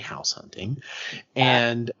 imaginary house hunting.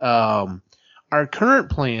 And, our current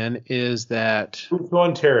plan is that move to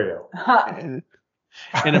Ontario.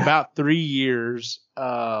 In about 3 years,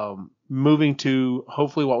 moving to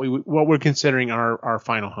hopefully what we're considering our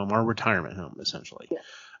final home, our retirement home, essentially.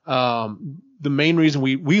 Yeah. The main reason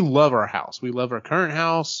we love our house, we love our current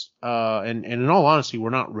house, and in all honesty, we're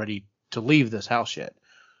not ready to leave this house yet.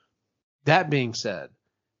 That being said,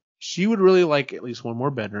 she would really like at least one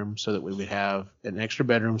more bedroom, so that we would have an extra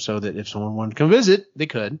bedroom, so that if someone wanted to come visit, they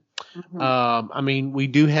could. Mm-hmm. We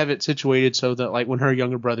do have it situated so that, like, when her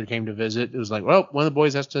younger brother came to visit, it was like, well, one of the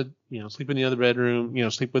boys has to, sleep in the other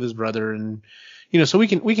bedroom, sleep with his brother, and, so we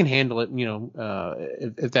can handle it,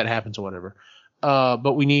 if that happens or whatever.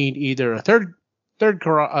 But we need either a third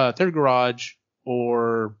garage,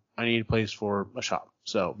 or I need a place for a shop.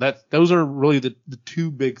 So those are really the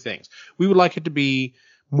two big things. We would like it to be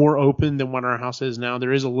more open than what our house is now.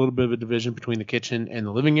 There is a little bit of a division between the kitchen and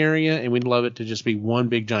the living area, and we'd love it to just be one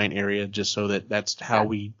big giant area, just so that that's how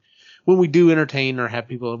when we do entertain or have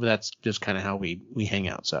people over, that's just kind of how we hang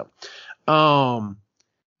out. So,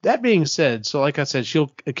 that being said, so like I said,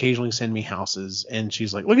 she'll occasionally send me houses, and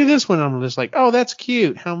she's like, look at this one. I'm just like, oh, that's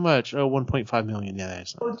cute. How much? Oh, 1.5 million. Yeah,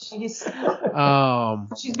 that's nice. Oh,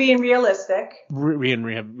 jeez. She's being realistic.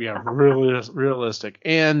 Realistic.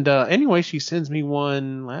 And anyway, she sends me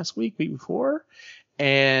one last week before,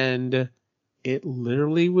 and it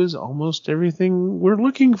literally was almost everything we're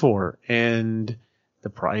looking for. And the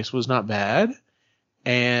price was not bad.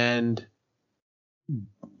 And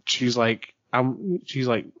she's like, I'm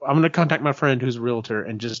going to contact my friend who's a realtor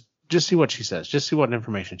and just see what she says, just see what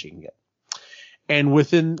information she can get. And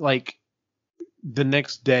within like the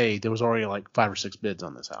next day, there was already like 5 or 6 bids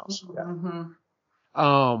on this house.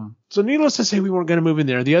 Mm-hmm. So needless to say, we weren't going to move in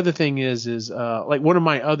there. The other thing is like one of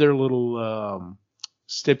my other little,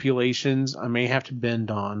 stipulations I may have to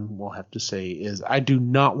bend on, we'll have to say, is I do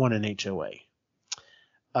not want an HOA,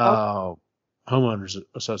 homeowners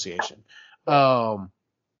association.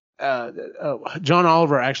 John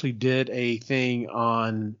Oliver actually did a thing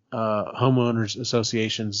on homeowners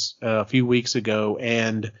associations a few weeks ago,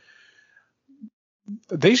 and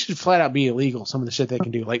they should flat out be illegal. Some of the shit they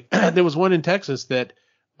can do. Like there was one in Texas that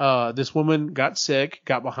this woman got sick,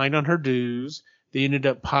 got behind on her dues. They ended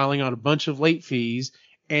up piling on a bunch of late fees,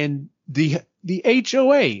 and the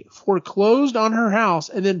HOA foreclosed on her house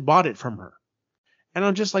and then bought it from her. And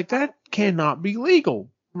I'm just like, that cannot be legal.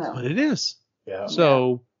 No. But it is. Yeah.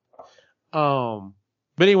 So, but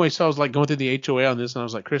anyway, so I was like going through the HOA on this, and I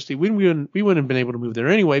was like, Christy, we wouldn't have been able to move there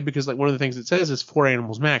anyway, because like one of the things it says is 4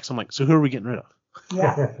 animals max. I'm like, so who are we getting rid of?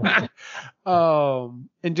 Yeah.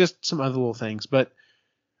 And just some other little things. But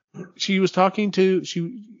she was talking to,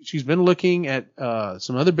 she's been looking at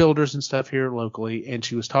some other builders and stuff here locally, and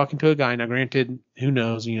she was talking to a guy. Now, granted, who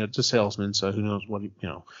knows, it's a salesman, so who knows what,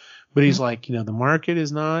 but he's like, the market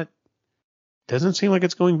is not, doesn't seem like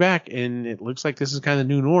it's going back, and it looks like this is kind of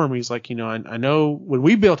the new norm. He's like, I know when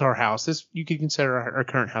we built our house, this, you could consider our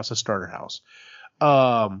current house a starter house.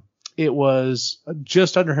 It was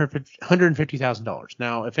just under $150,000.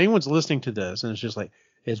 Now, if anyone's listening to this and it's just like,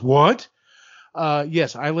 is what?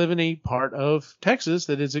 Yes, I live in a part of Texas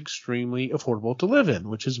that is extremely affordable to live in,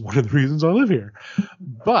 which is one of the reasons I live here.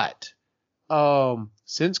 But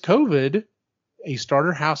since COVID, a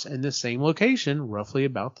starter house in the same location, roughly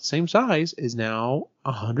about the same size, is now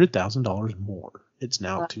 $100,000 more. It's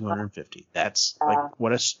now $250,000. That's like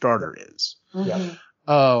what a starter is.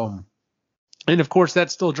 Mm-hmm. And of course,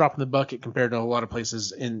 that's still a drop in the bucket compared to a lot of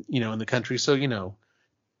places in the country. So,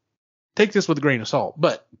 take this with a grain of salt.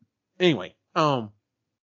 But anyway,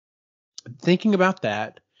 thinking about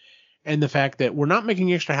that and the fact that we're not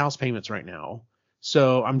making extra house payments right now,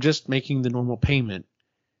 so I'm just making the normal payment.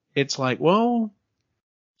 It's like, well,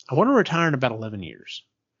 I want to retire in about 11 years.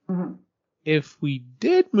 Mm-hmm. If we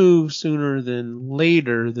did move sooner than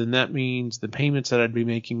later, then that means the payments that I'd be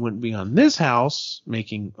making wouldn't be on this house,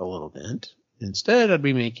 making a little dent. Instead, I'd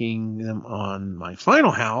be making them on my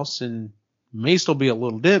final house, and may still be a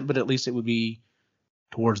little dent, but at least it would be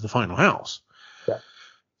towards the final house. Yeah.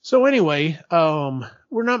 So anyway,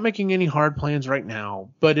 we're not making any hard plans right now,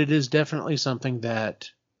 but it is definitely something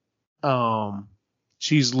that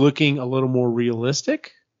she's looking a little more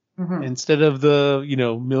realistic instead of the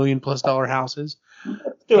 $1 million+ houses.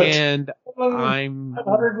 Let's do it. And I'm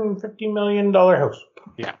 $150 million house.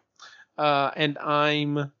 Yeah. And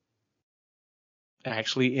I'm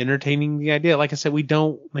actually entertaining the idea. Like I said,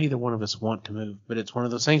 neither one of us want to move, but it's one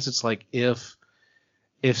of those things. It's like, if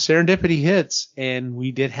serendipity hits and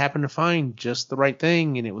we did happen to find just the right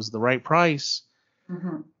thing and it was the right price,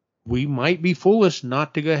 we might be foolish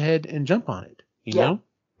not to go ahead and jump on it, you know?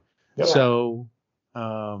 Yep. So,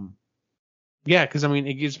 because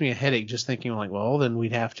it gives me a headache just thinking like, well, then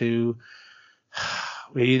we'd either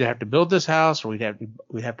have to build this house or we'd have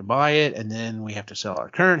to buy it, and then we have to sell our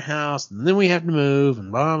current house, and then we have to move,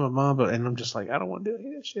 and blah, blah, blah, blah. And I'm just like, I don't want to do any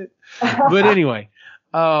of that shit. But anyway,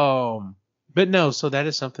 but no, so that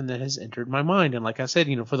is something that has entered my mind. And like I said,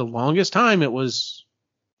 for the longest time, it was,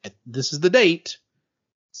 this is the date.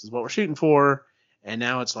 This is what we're shooting for. And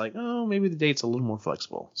now it's like, oh, maybe the date's a little more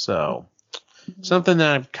flexible. So something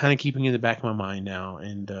that I'm kind of keeping in the back of my mind now.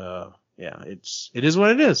 And, it is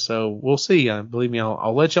what it is. So we'll see. Believe me,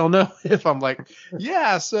 I'll let y'all know if I'm like,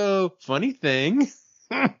 yeah, so funny thing.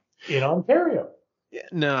 In Ontario. Yeah,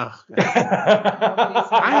 no.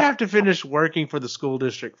 I have to finish working for the school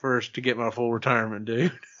district first to get my full retirement,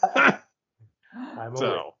 dude. I'm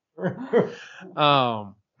so,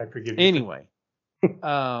 I forgive you. Anyway,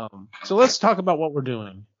 so let's talk about what we're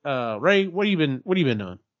doing. Ray, what have you been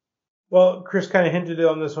doing? Well, Chris kind of hinted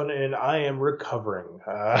on this one, and I am recovering.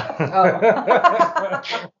 It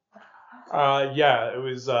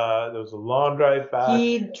was there was a long drive back.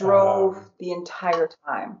 He drove the entire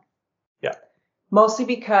time. Yeah. Mostly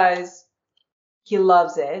because he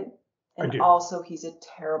loves it, and also he's a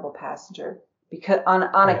terrible passenger. Because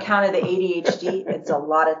on account of the ADHD, it's a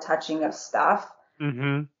lot of touching of stuff.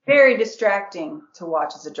 Mm-hmm. Very distracting to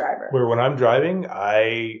watch as a driver. Where when I'm driving,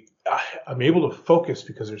 I'm able to focus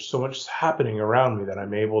because there's so much happening around me that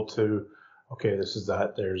I'm able to, okay, this is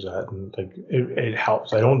that, there's that, and like it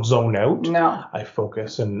helps. I don't zone out. No. I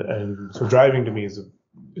focus, and so driving to me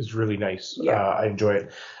is really nice. Yeah. I enjoy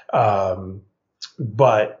it.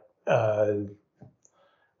 But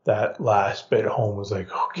that last bit home was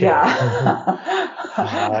like, okay. Yeah.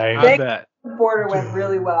 I bet. The border went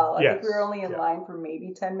really well. I Yes. think we were only in line for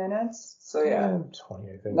maybe 10 minutes. So yeah. 20,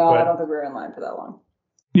 I think. No, but, I don't think we were in line for that long.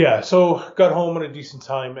 Yeah, so got home at a decent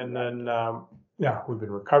time, and then we've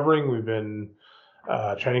been recovering. We've been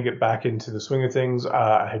trying to get back into the swing of things.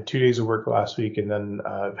 I had 2 days of work last week, and then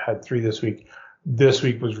I've had 3 this week. This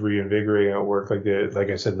week was reinvigorating at work. Like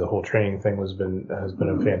I said, the whole training thing has been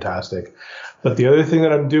fantastic. But the other thing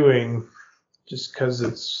that I'm doing just because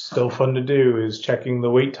it's still fun to do, is checking the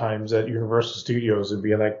wait times at Universal Studios and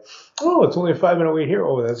being like, oh, it's only a 5-minute wait here.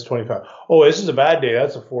 Oh, that's 25. Oh, this is a bad day.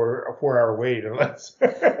 That's a 4-hour wait. Unless,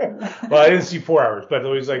 well, I didn't see 4 hours, but it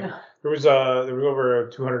was like there was over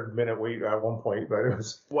a 200-minute wait at one point, but it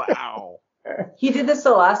was Wow. He did this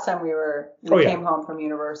the last time we came home from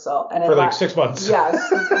Universal, and for like 6 months. Yes,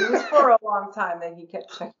 it was for a long time that he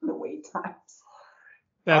kept checking the wait times.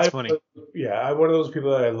 That's funny. Yeah, I'm one of those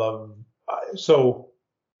people that I love. So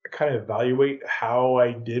I kind of evaluate how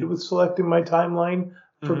I did with selecting my timeline.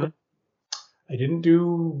 I didn't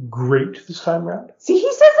do great this time around. See,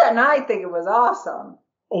 he says that, and I think it was awesome.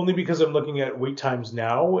 Only because I'm looking at wait times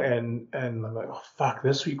now, and I'm like, oh fuck,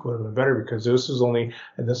 this week would have been better because this is only.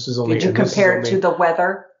 Did you compare it to the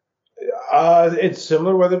weather? It's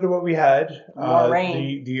similar weather to what we had. More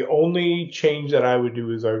rain. The only change that I would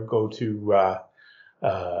do is I would go to.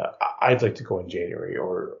 I'd like to go in January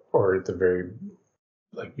or at the very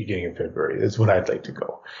beginning of February. That's when I'd like to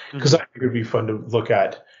go because I think it would be fun to look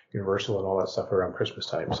at Universal and all that stuff around Christmas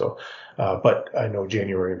time. So, but I know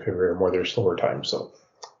January and February are more their slower times, so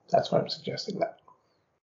that's why I'm suggesting that.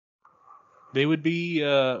 They would be.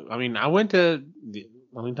 I went to the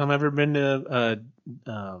only time I've ever been to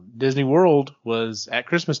Disney World was at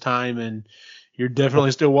Christmas time, and you're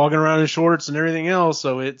definitely still walking around in shorts and everything else.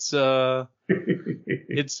 So it's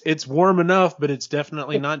it's warm enough, but it's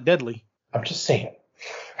definitely not deadly. I'm just saying.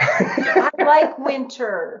 I like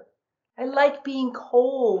winter. I like being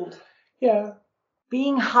cold. Yeah.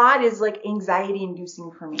 Being hot is like anxiety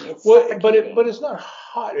inducing for me. It's but it's not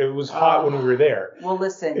hot. It was hot when we were there. Well,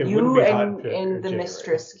 listen, you and the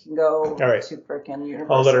mistress can go to freaking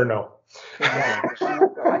Universal. I'll let her know.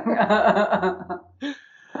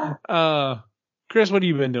 Chris, what have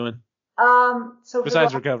you been doing? So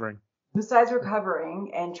besides recovering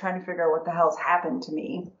and trying to figure out what the hell's happened to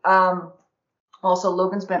me. Also,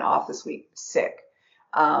 Logan's been off this week, sick.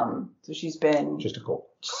 So she's been just a cold.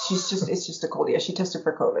 It's just a cold. Yeah, she tested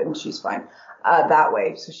for COVID and she's fine that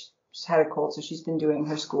way. So she's had a cold. So she's been doing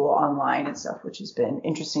her school online and stuff, which has been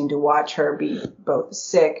interesting to watch her be both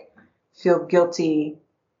sick, feel guilty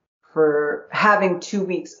for having 2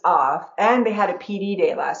 weeks off, and they had a PD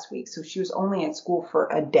day last week. So she was only at school for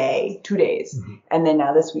 2 days. Mm-hmm. And then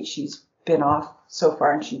now this week she's been off so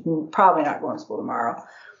far and she's probably not going to school tomorrow.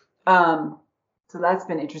 So that's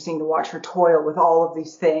been interesting to watch her toil with all of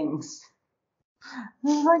these things.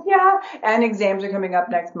 I'm like, yeah. And exams are coming up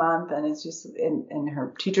next month, and it's just, and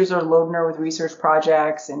her teachers are loading her with research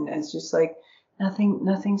projects, and it's just like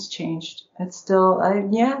nothing's changed. It's still,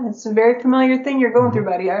 it's a very familiar thing you're going through,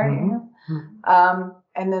 buddy. I already know.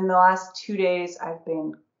 And then the last 2 days I've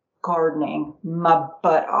been gardening my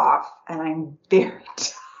butt off, and I'm very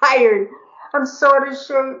tired. I'm so out of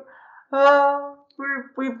shape.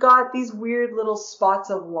 We've got these weird little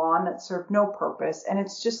spots of lawn that serve no purpose, and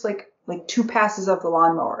it's just like 2 passes of the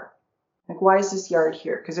lawnmower. Like, why is this yard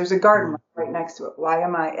here? Because there's a garden right next to it. Why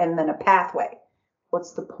am I? And then a pathway.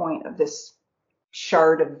 What's the point of this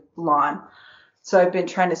shard of lawn? So I've been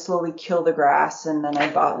trying to slowly kill the grass, and then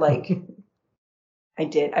I bought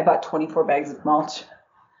I bought 24 bags of mulch.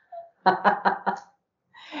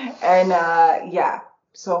 And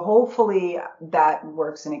so hopefully that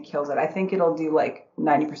works and it kills it. I think it'll do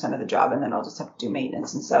 90% of the job, and then I'll just have to do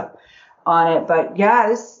maintenance and stuff on it. But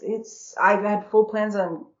yeah, I've had full plans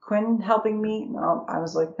on Quinn helping me. No, I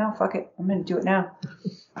was like, no, fuck it. I'm going to do it now.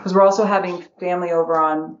 Because we're also having family over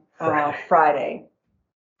on Friday.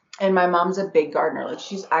 And my mom's a big gardener.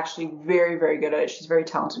 She's actually very, very good at it. She's a very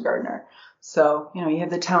talented gardener. So, you have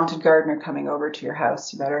the talented gardener coming over to your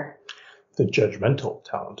house. You better. The judgmental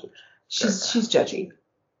talented. She's judgy.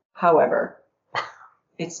 However,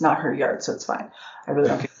 it's not her yard, so it's fine. I really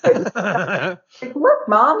don't care. Look,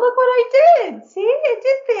 Mom, look what I did. See, I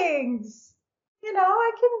did things.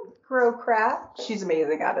 I can grow crap. She's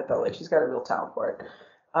amazing at it, though. She's got a real talent for it.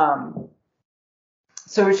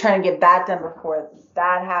 So we're trying to get that done before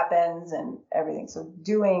that happens and everything. So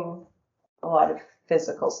doing a lot of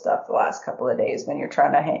physical stuff the last couple of days when you're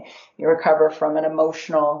trying to recover from an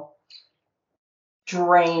emotional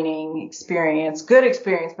draining experience, good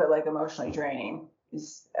experience, but emotionally draining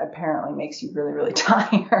apparently makes you really, really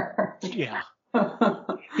tired. Yeah.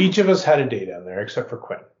 Each of us had a day down there except for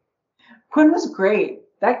Quinn. Quinn was great.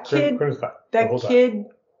 That kid, Quinn was fine. That kid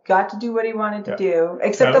got to do what he wanted to do,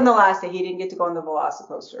 except on the last day. He didn't get to go on the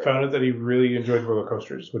Velocicoaster. Found out that he really enjoyed roller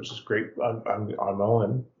coasters, which is great. I'm all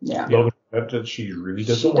in. Yeah. Logan that she really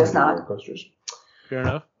doesn't want to do roller coasters. Fair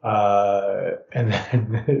enough. And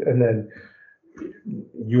then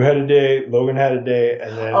you had a day, Logan had a day,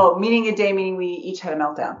 and then... meaning we each had a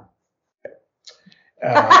meltdown.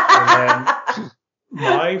 And then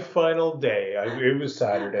my final day, it was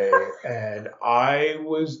Saturday, and I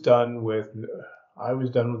was done with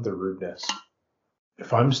the rudeness.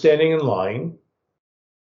 If I'm standing in line,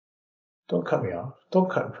 don't cut me off. Don't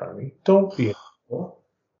cut in front of me. Don't be an asshole.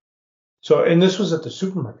 So, and this was at the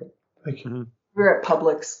supermarket. Like, We're at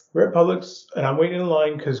Publix. and I'm waiting in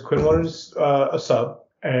line because Quinn wanted a sub,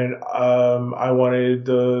 and I wanted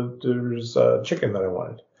there's chicken that I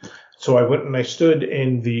wanted. So I went and I stood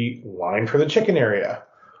in the line for the chicken area,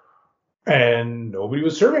 and nobody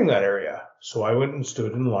was serving that area. So I went and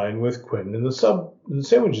stood in line with Quinn in the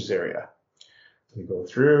sandwiches area. We go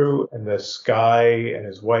through, and this guy and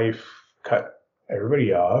his wife cut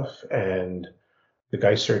everybody off, and the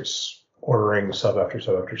guy starts ordering sub after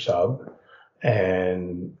sub after sub,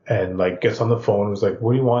 and like gets on the phone and was like,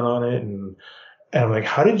 "What do you want on it?" And I'm like,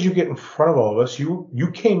 "How did you get in front of all of us?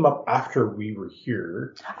 You came up after we were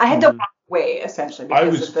here." I had to walk away essentially because I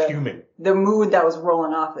was of fuming. The mood that was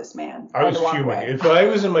rolling off this man. I was had to walk fuming. away. If I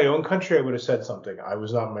was in my own country, I would have said something. I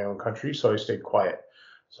was not in my own country, so I stayed quiet.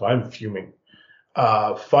 So I'm fuming.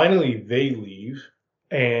 Finally, they leave,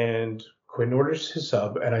 and Quinn orders his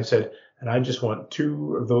sub, and I said, "And I just want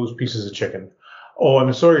 2 of those pieces of chicken." "Oh,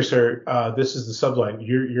 I'm sorry, sir. This is the sub line.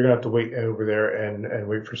 You're gonna have to wait over there and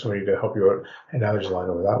wait for somebody to help you out." And now there's a line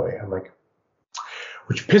over that way. I'm like,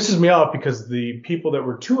 which pisses me off because the people that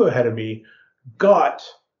were 2 ahead of me got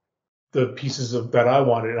the pieces that I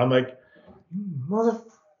wanted. And I'm like,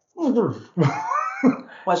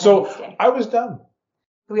 So I was done.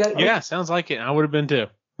 Yeah, sounds like it. I would have been too.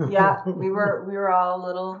 Yeah, we were all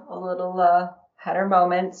a little had our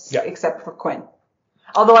moments, except for Quinn.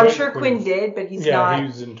 Although I'm sure Quinn did, but he's not. Yeah,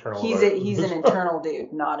 he's internal. He's an internal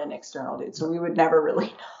dude, not an external dude. So we would never really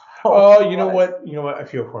know. Oh, you know what? I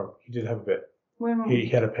feel for him. He did have a bit. When, He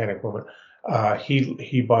had a panic moment.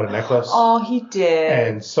 He bought a necklace. Oh, he did.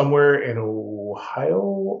 And somewhere in Ohio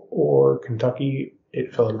or Kentucky,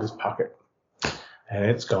 it fell out of his pocket. And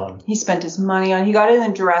it's gone. He spent his money on. He got it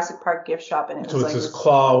in the Jurassic Park gift shop, and it was like this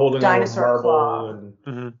claw holding dinosaur a marble claw.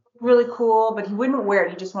 and really cool, but he wouldn't wear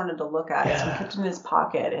it. He just wanted to look at it, so he kept it in his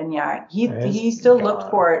pocket. And he still looked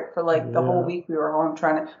for it for like the whole week we were home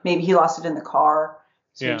trying to. Maybe he lost it in the car.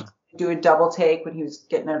 So he'd do a double take when he was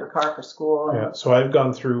getting out of the car for school. Yeah, so I've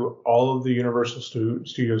gone through all of the Universal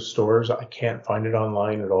Studios stores. I can't find it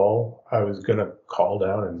online at all. I was gonna call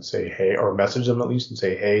down and say hey, or message them at least and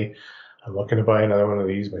say hey, I'm looking to buy another one of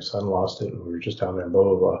these. My son lost it, and we were just down there and blah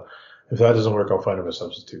blah blah. If that doesn't work, I'll find him a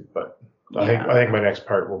substitute. But I think my next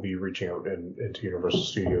part will be reaching out into Universal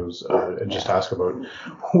Studios and just ask about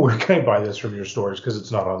where can I buy this from your stores because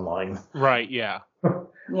it's not online. Right. Yeah. I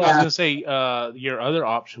was gonna say your other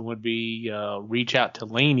option would be reach out to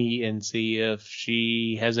Lainey and see if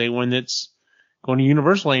she has anyone that's going to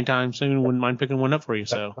Universal anytime soon. Wouldn't mind picking one up for you.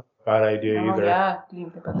 So bad idea either. Yeah,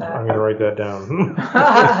 didn't think about that. I'm gonna write that down.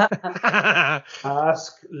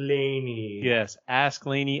 Ask Lainey. Yes, ask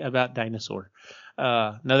Lainey about Dinosaur.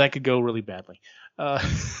 No, that could go really badly. Be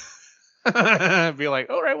like,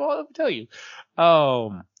 all right, well, I'll tell you.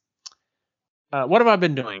 What have I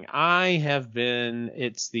been doing?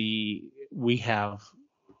 We have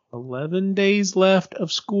 11 days left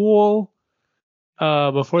of school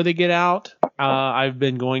before they get out. I've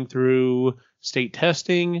been going through state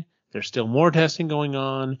testing. There's still more testing going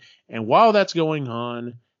on. And while that's going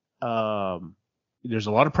on, there's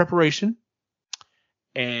a lot of preparation.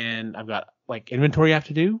 And I've got like inventory I have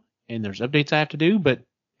to do. And there's updates I have to do. But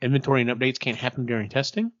inventory and updates can't happen during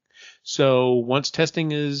testing. So once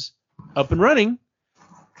testing is up and running,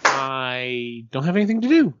 I don't have anything to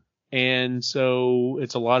do. And so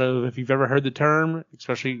it's a lot of, if you've ever heard the term,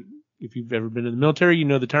 especially if you've ever been in the military, you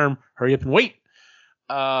know the term hurry up and wait.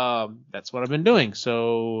 That's what I've been doing.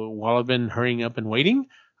 So while I've been hurrying up and waiting,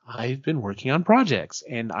 I've been working on projects,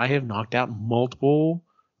 and I have knocked out multiple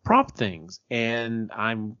prop things, and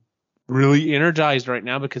I'm really energized right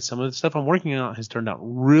now because some of the stuff I'm working on has turned out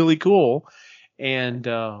really cool. And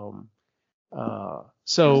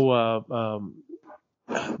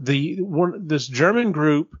this German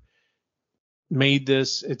group made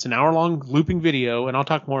this. It's an hour-long looping video, and I'll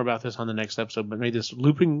talk more about this on the next episode. But made this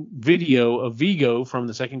looping video of Vigo from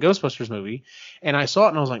the second Ghostbusters movie, and I saw it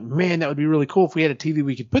and I was like, man, that would be really cool if we had a TV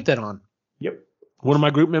we could put that on. Yep. One of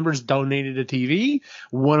my group members donated a TV.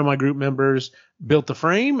 One of my group members built the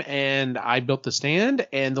frame, and I built the stand,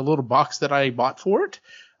 and the little box that I bought for it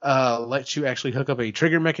lets you actually hook up a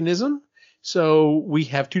trigger mechanism. So we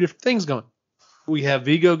have two different things going. We have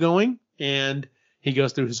Vigo going, and he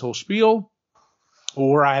goes through his whole spiel.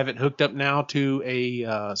 Or I have it hooked up now to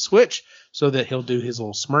a switch, so that he'll do his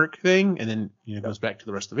little smirk thing, and then goes back to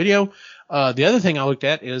the rest of the video. The other thing I looked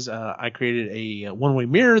at is I created a one-way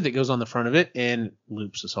mirror that goes on the front of it and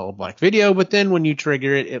loops a solid black video. But then when you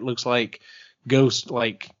trigger it, it looks like ghosts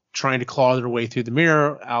trying to claw their way through the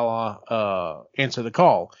mirror, a la Answer the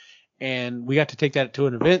Call. And we got to take that to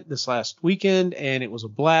an event this last weekend, and it was a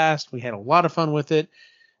blast. We had a lot of fun with it.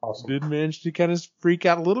 Awesome. Did manage to kind of freak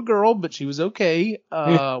out a little girl, but she was okay.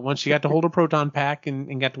 Once she got to hold her proton pack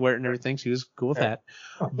and got to wear it and everything, she was cool with that.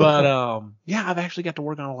 But I've actually got to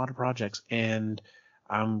work on a lot of projects, and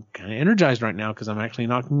I'm kind of energized right now because I'm actually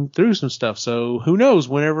knocking through some stuff. So who knows?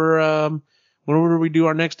 Whenever we do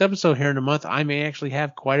our next episode here in a month, I may actually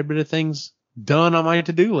have quite a bit of things done on my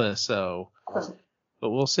to-do list. So, but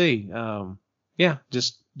we'll see.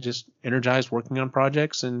 Just energized working on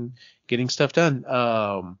projects and getting stuff done.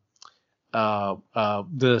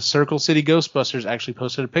 The Circle City Ghostbusters actually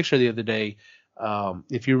posted a picture the other day.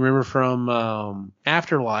 If you remember from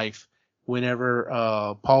Afterlife,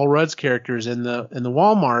 whenever Paul Rudd's character is in the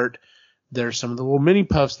Walmart, there's some of the little mini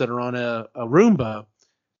puffs that are on a Roomba.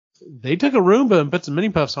 They took a Roomba and put some mini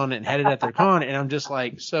puffs on it and had it at their con, and I'm just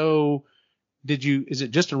like, so is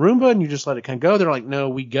it just a Roomba and you just let it kind of go? They're like, no,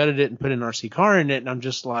 we gutted it and put an RC car in it. And I'm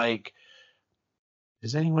just like,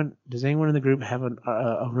 does anyone in the group have a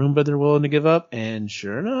Roomba they're willing to give up? And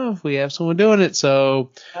sure enough, we have someone doing it.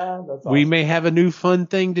 So awesome. We may have a new fun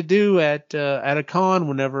thing to do at a con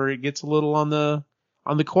whenever it gets a little on the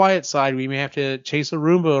quiet side. We may have to chase a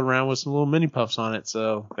Roomba around with some little mini puffs on it.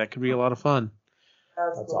 So that could be a lot of fun.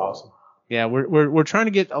 That's awesome. Yeah, we're trying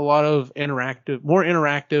to get a lot of more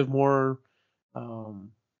interactive, more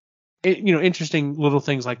interesting little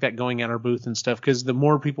things like that going at our booth and stuff, because the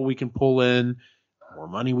more people we can pull in, the more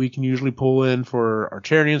money we can usually pull in for our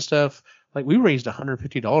charity and stuff. Like, we raised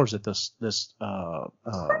 $150 at this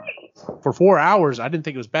for 4 hours. I didn't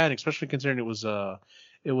think it was bad, especially considering it was a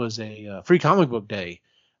free comic book day.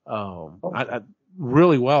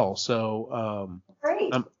 Really well. So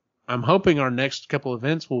Great. I'm hoping our next couple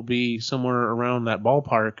events will be somewhere around that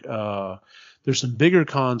ballpark. There's some bigger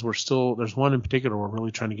cons there's one in particular we're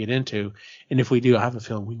really trying to get into. And if we do, I have a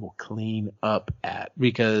feeling we will clean up at,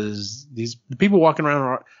 because the people walking around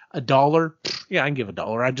are $1. Yeah, I can give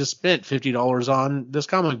 $1. I just spent $50 on this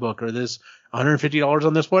comic book, or this $150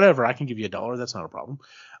 on this whatever. I can give you $1. That's not a problem.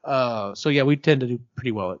 So yeah, we tend to do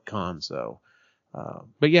pretty well at cons. So,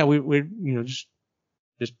 but yeah, we just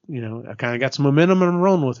I kind of got some momentum and I'm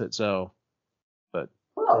rolling with it. So, but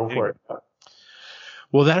Go for it.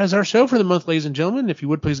 Well, that is our show for the month, ladies and gentlemen. If you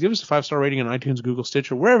would please give us a 5-star rating on iTunes, Google,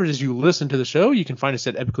 Stitcher, wherever it is you listen to the show. You can find us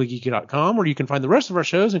at epicallygeeky.com, where you can find the rest of our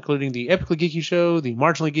shows, including the Epically Geeky Show, the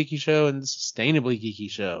Marginally Geeky Show, and the Sustainably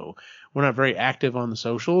Geeky Show. We're not very active on the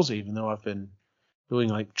socials, even though I've been doing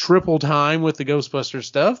like triple time with the Ghostbusters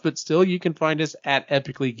stuff, but still you can find us at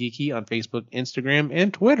Epically Geeky on Facebook, Instagram,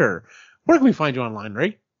 and Twitter. Where can we find you online,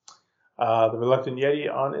 Ray? The Reluctant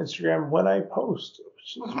Yeti on Instagram when I post,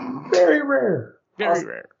 which is very rare. Very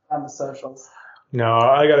rare. On the socials. No,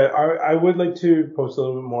 I would like to post a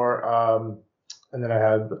little bit more. And then I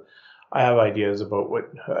have ideas about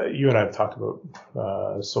what you and I have talked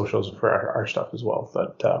about socials for our stuff as well.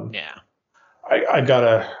 But yeah,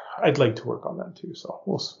 I'd like to work on that too. So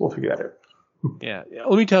we'll figure that out. Yeah.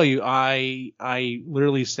 Let me tell you, I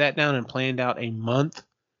literally sat down and planned out a month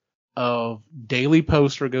of daily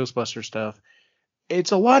posts for Ghostbuster stuff.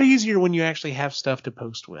 It's a lot easier when you actually have stuff to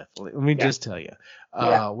post with. Let me just tell you.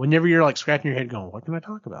 Whenever you're like scratching your head going, what can I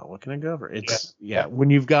talk about? What can I go over? It's when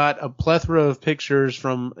you've got a plethora of pictures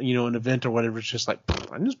from, an event or whatever, it's just like,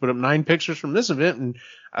 I just put up 9 pictures from this event and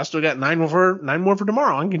I still got 9 more for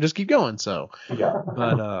tomorrow. I can just keep going. So,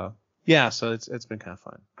 so it's been kind of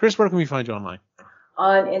fun. Chris, where can we find you online?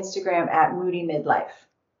 On Instagram at Moody Midlife.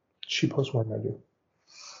 She posts more than I do.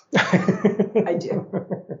 I do.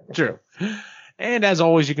 True. And as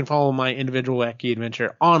always, you can follow my individual wacky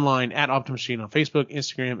adventure online at Optimus Machine on Facebook,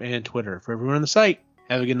 Instagram, and Twitter. For everyone on the site,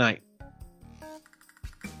 have a good night.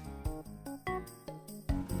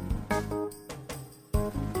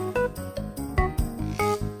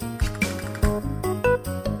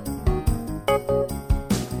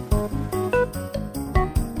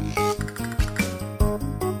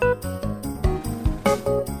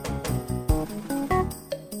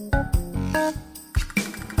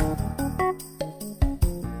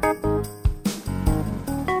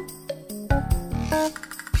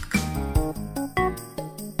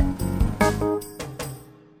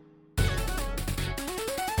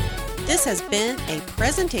 This has been a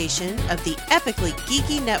presentation of the Epically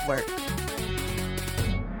Geeky Network.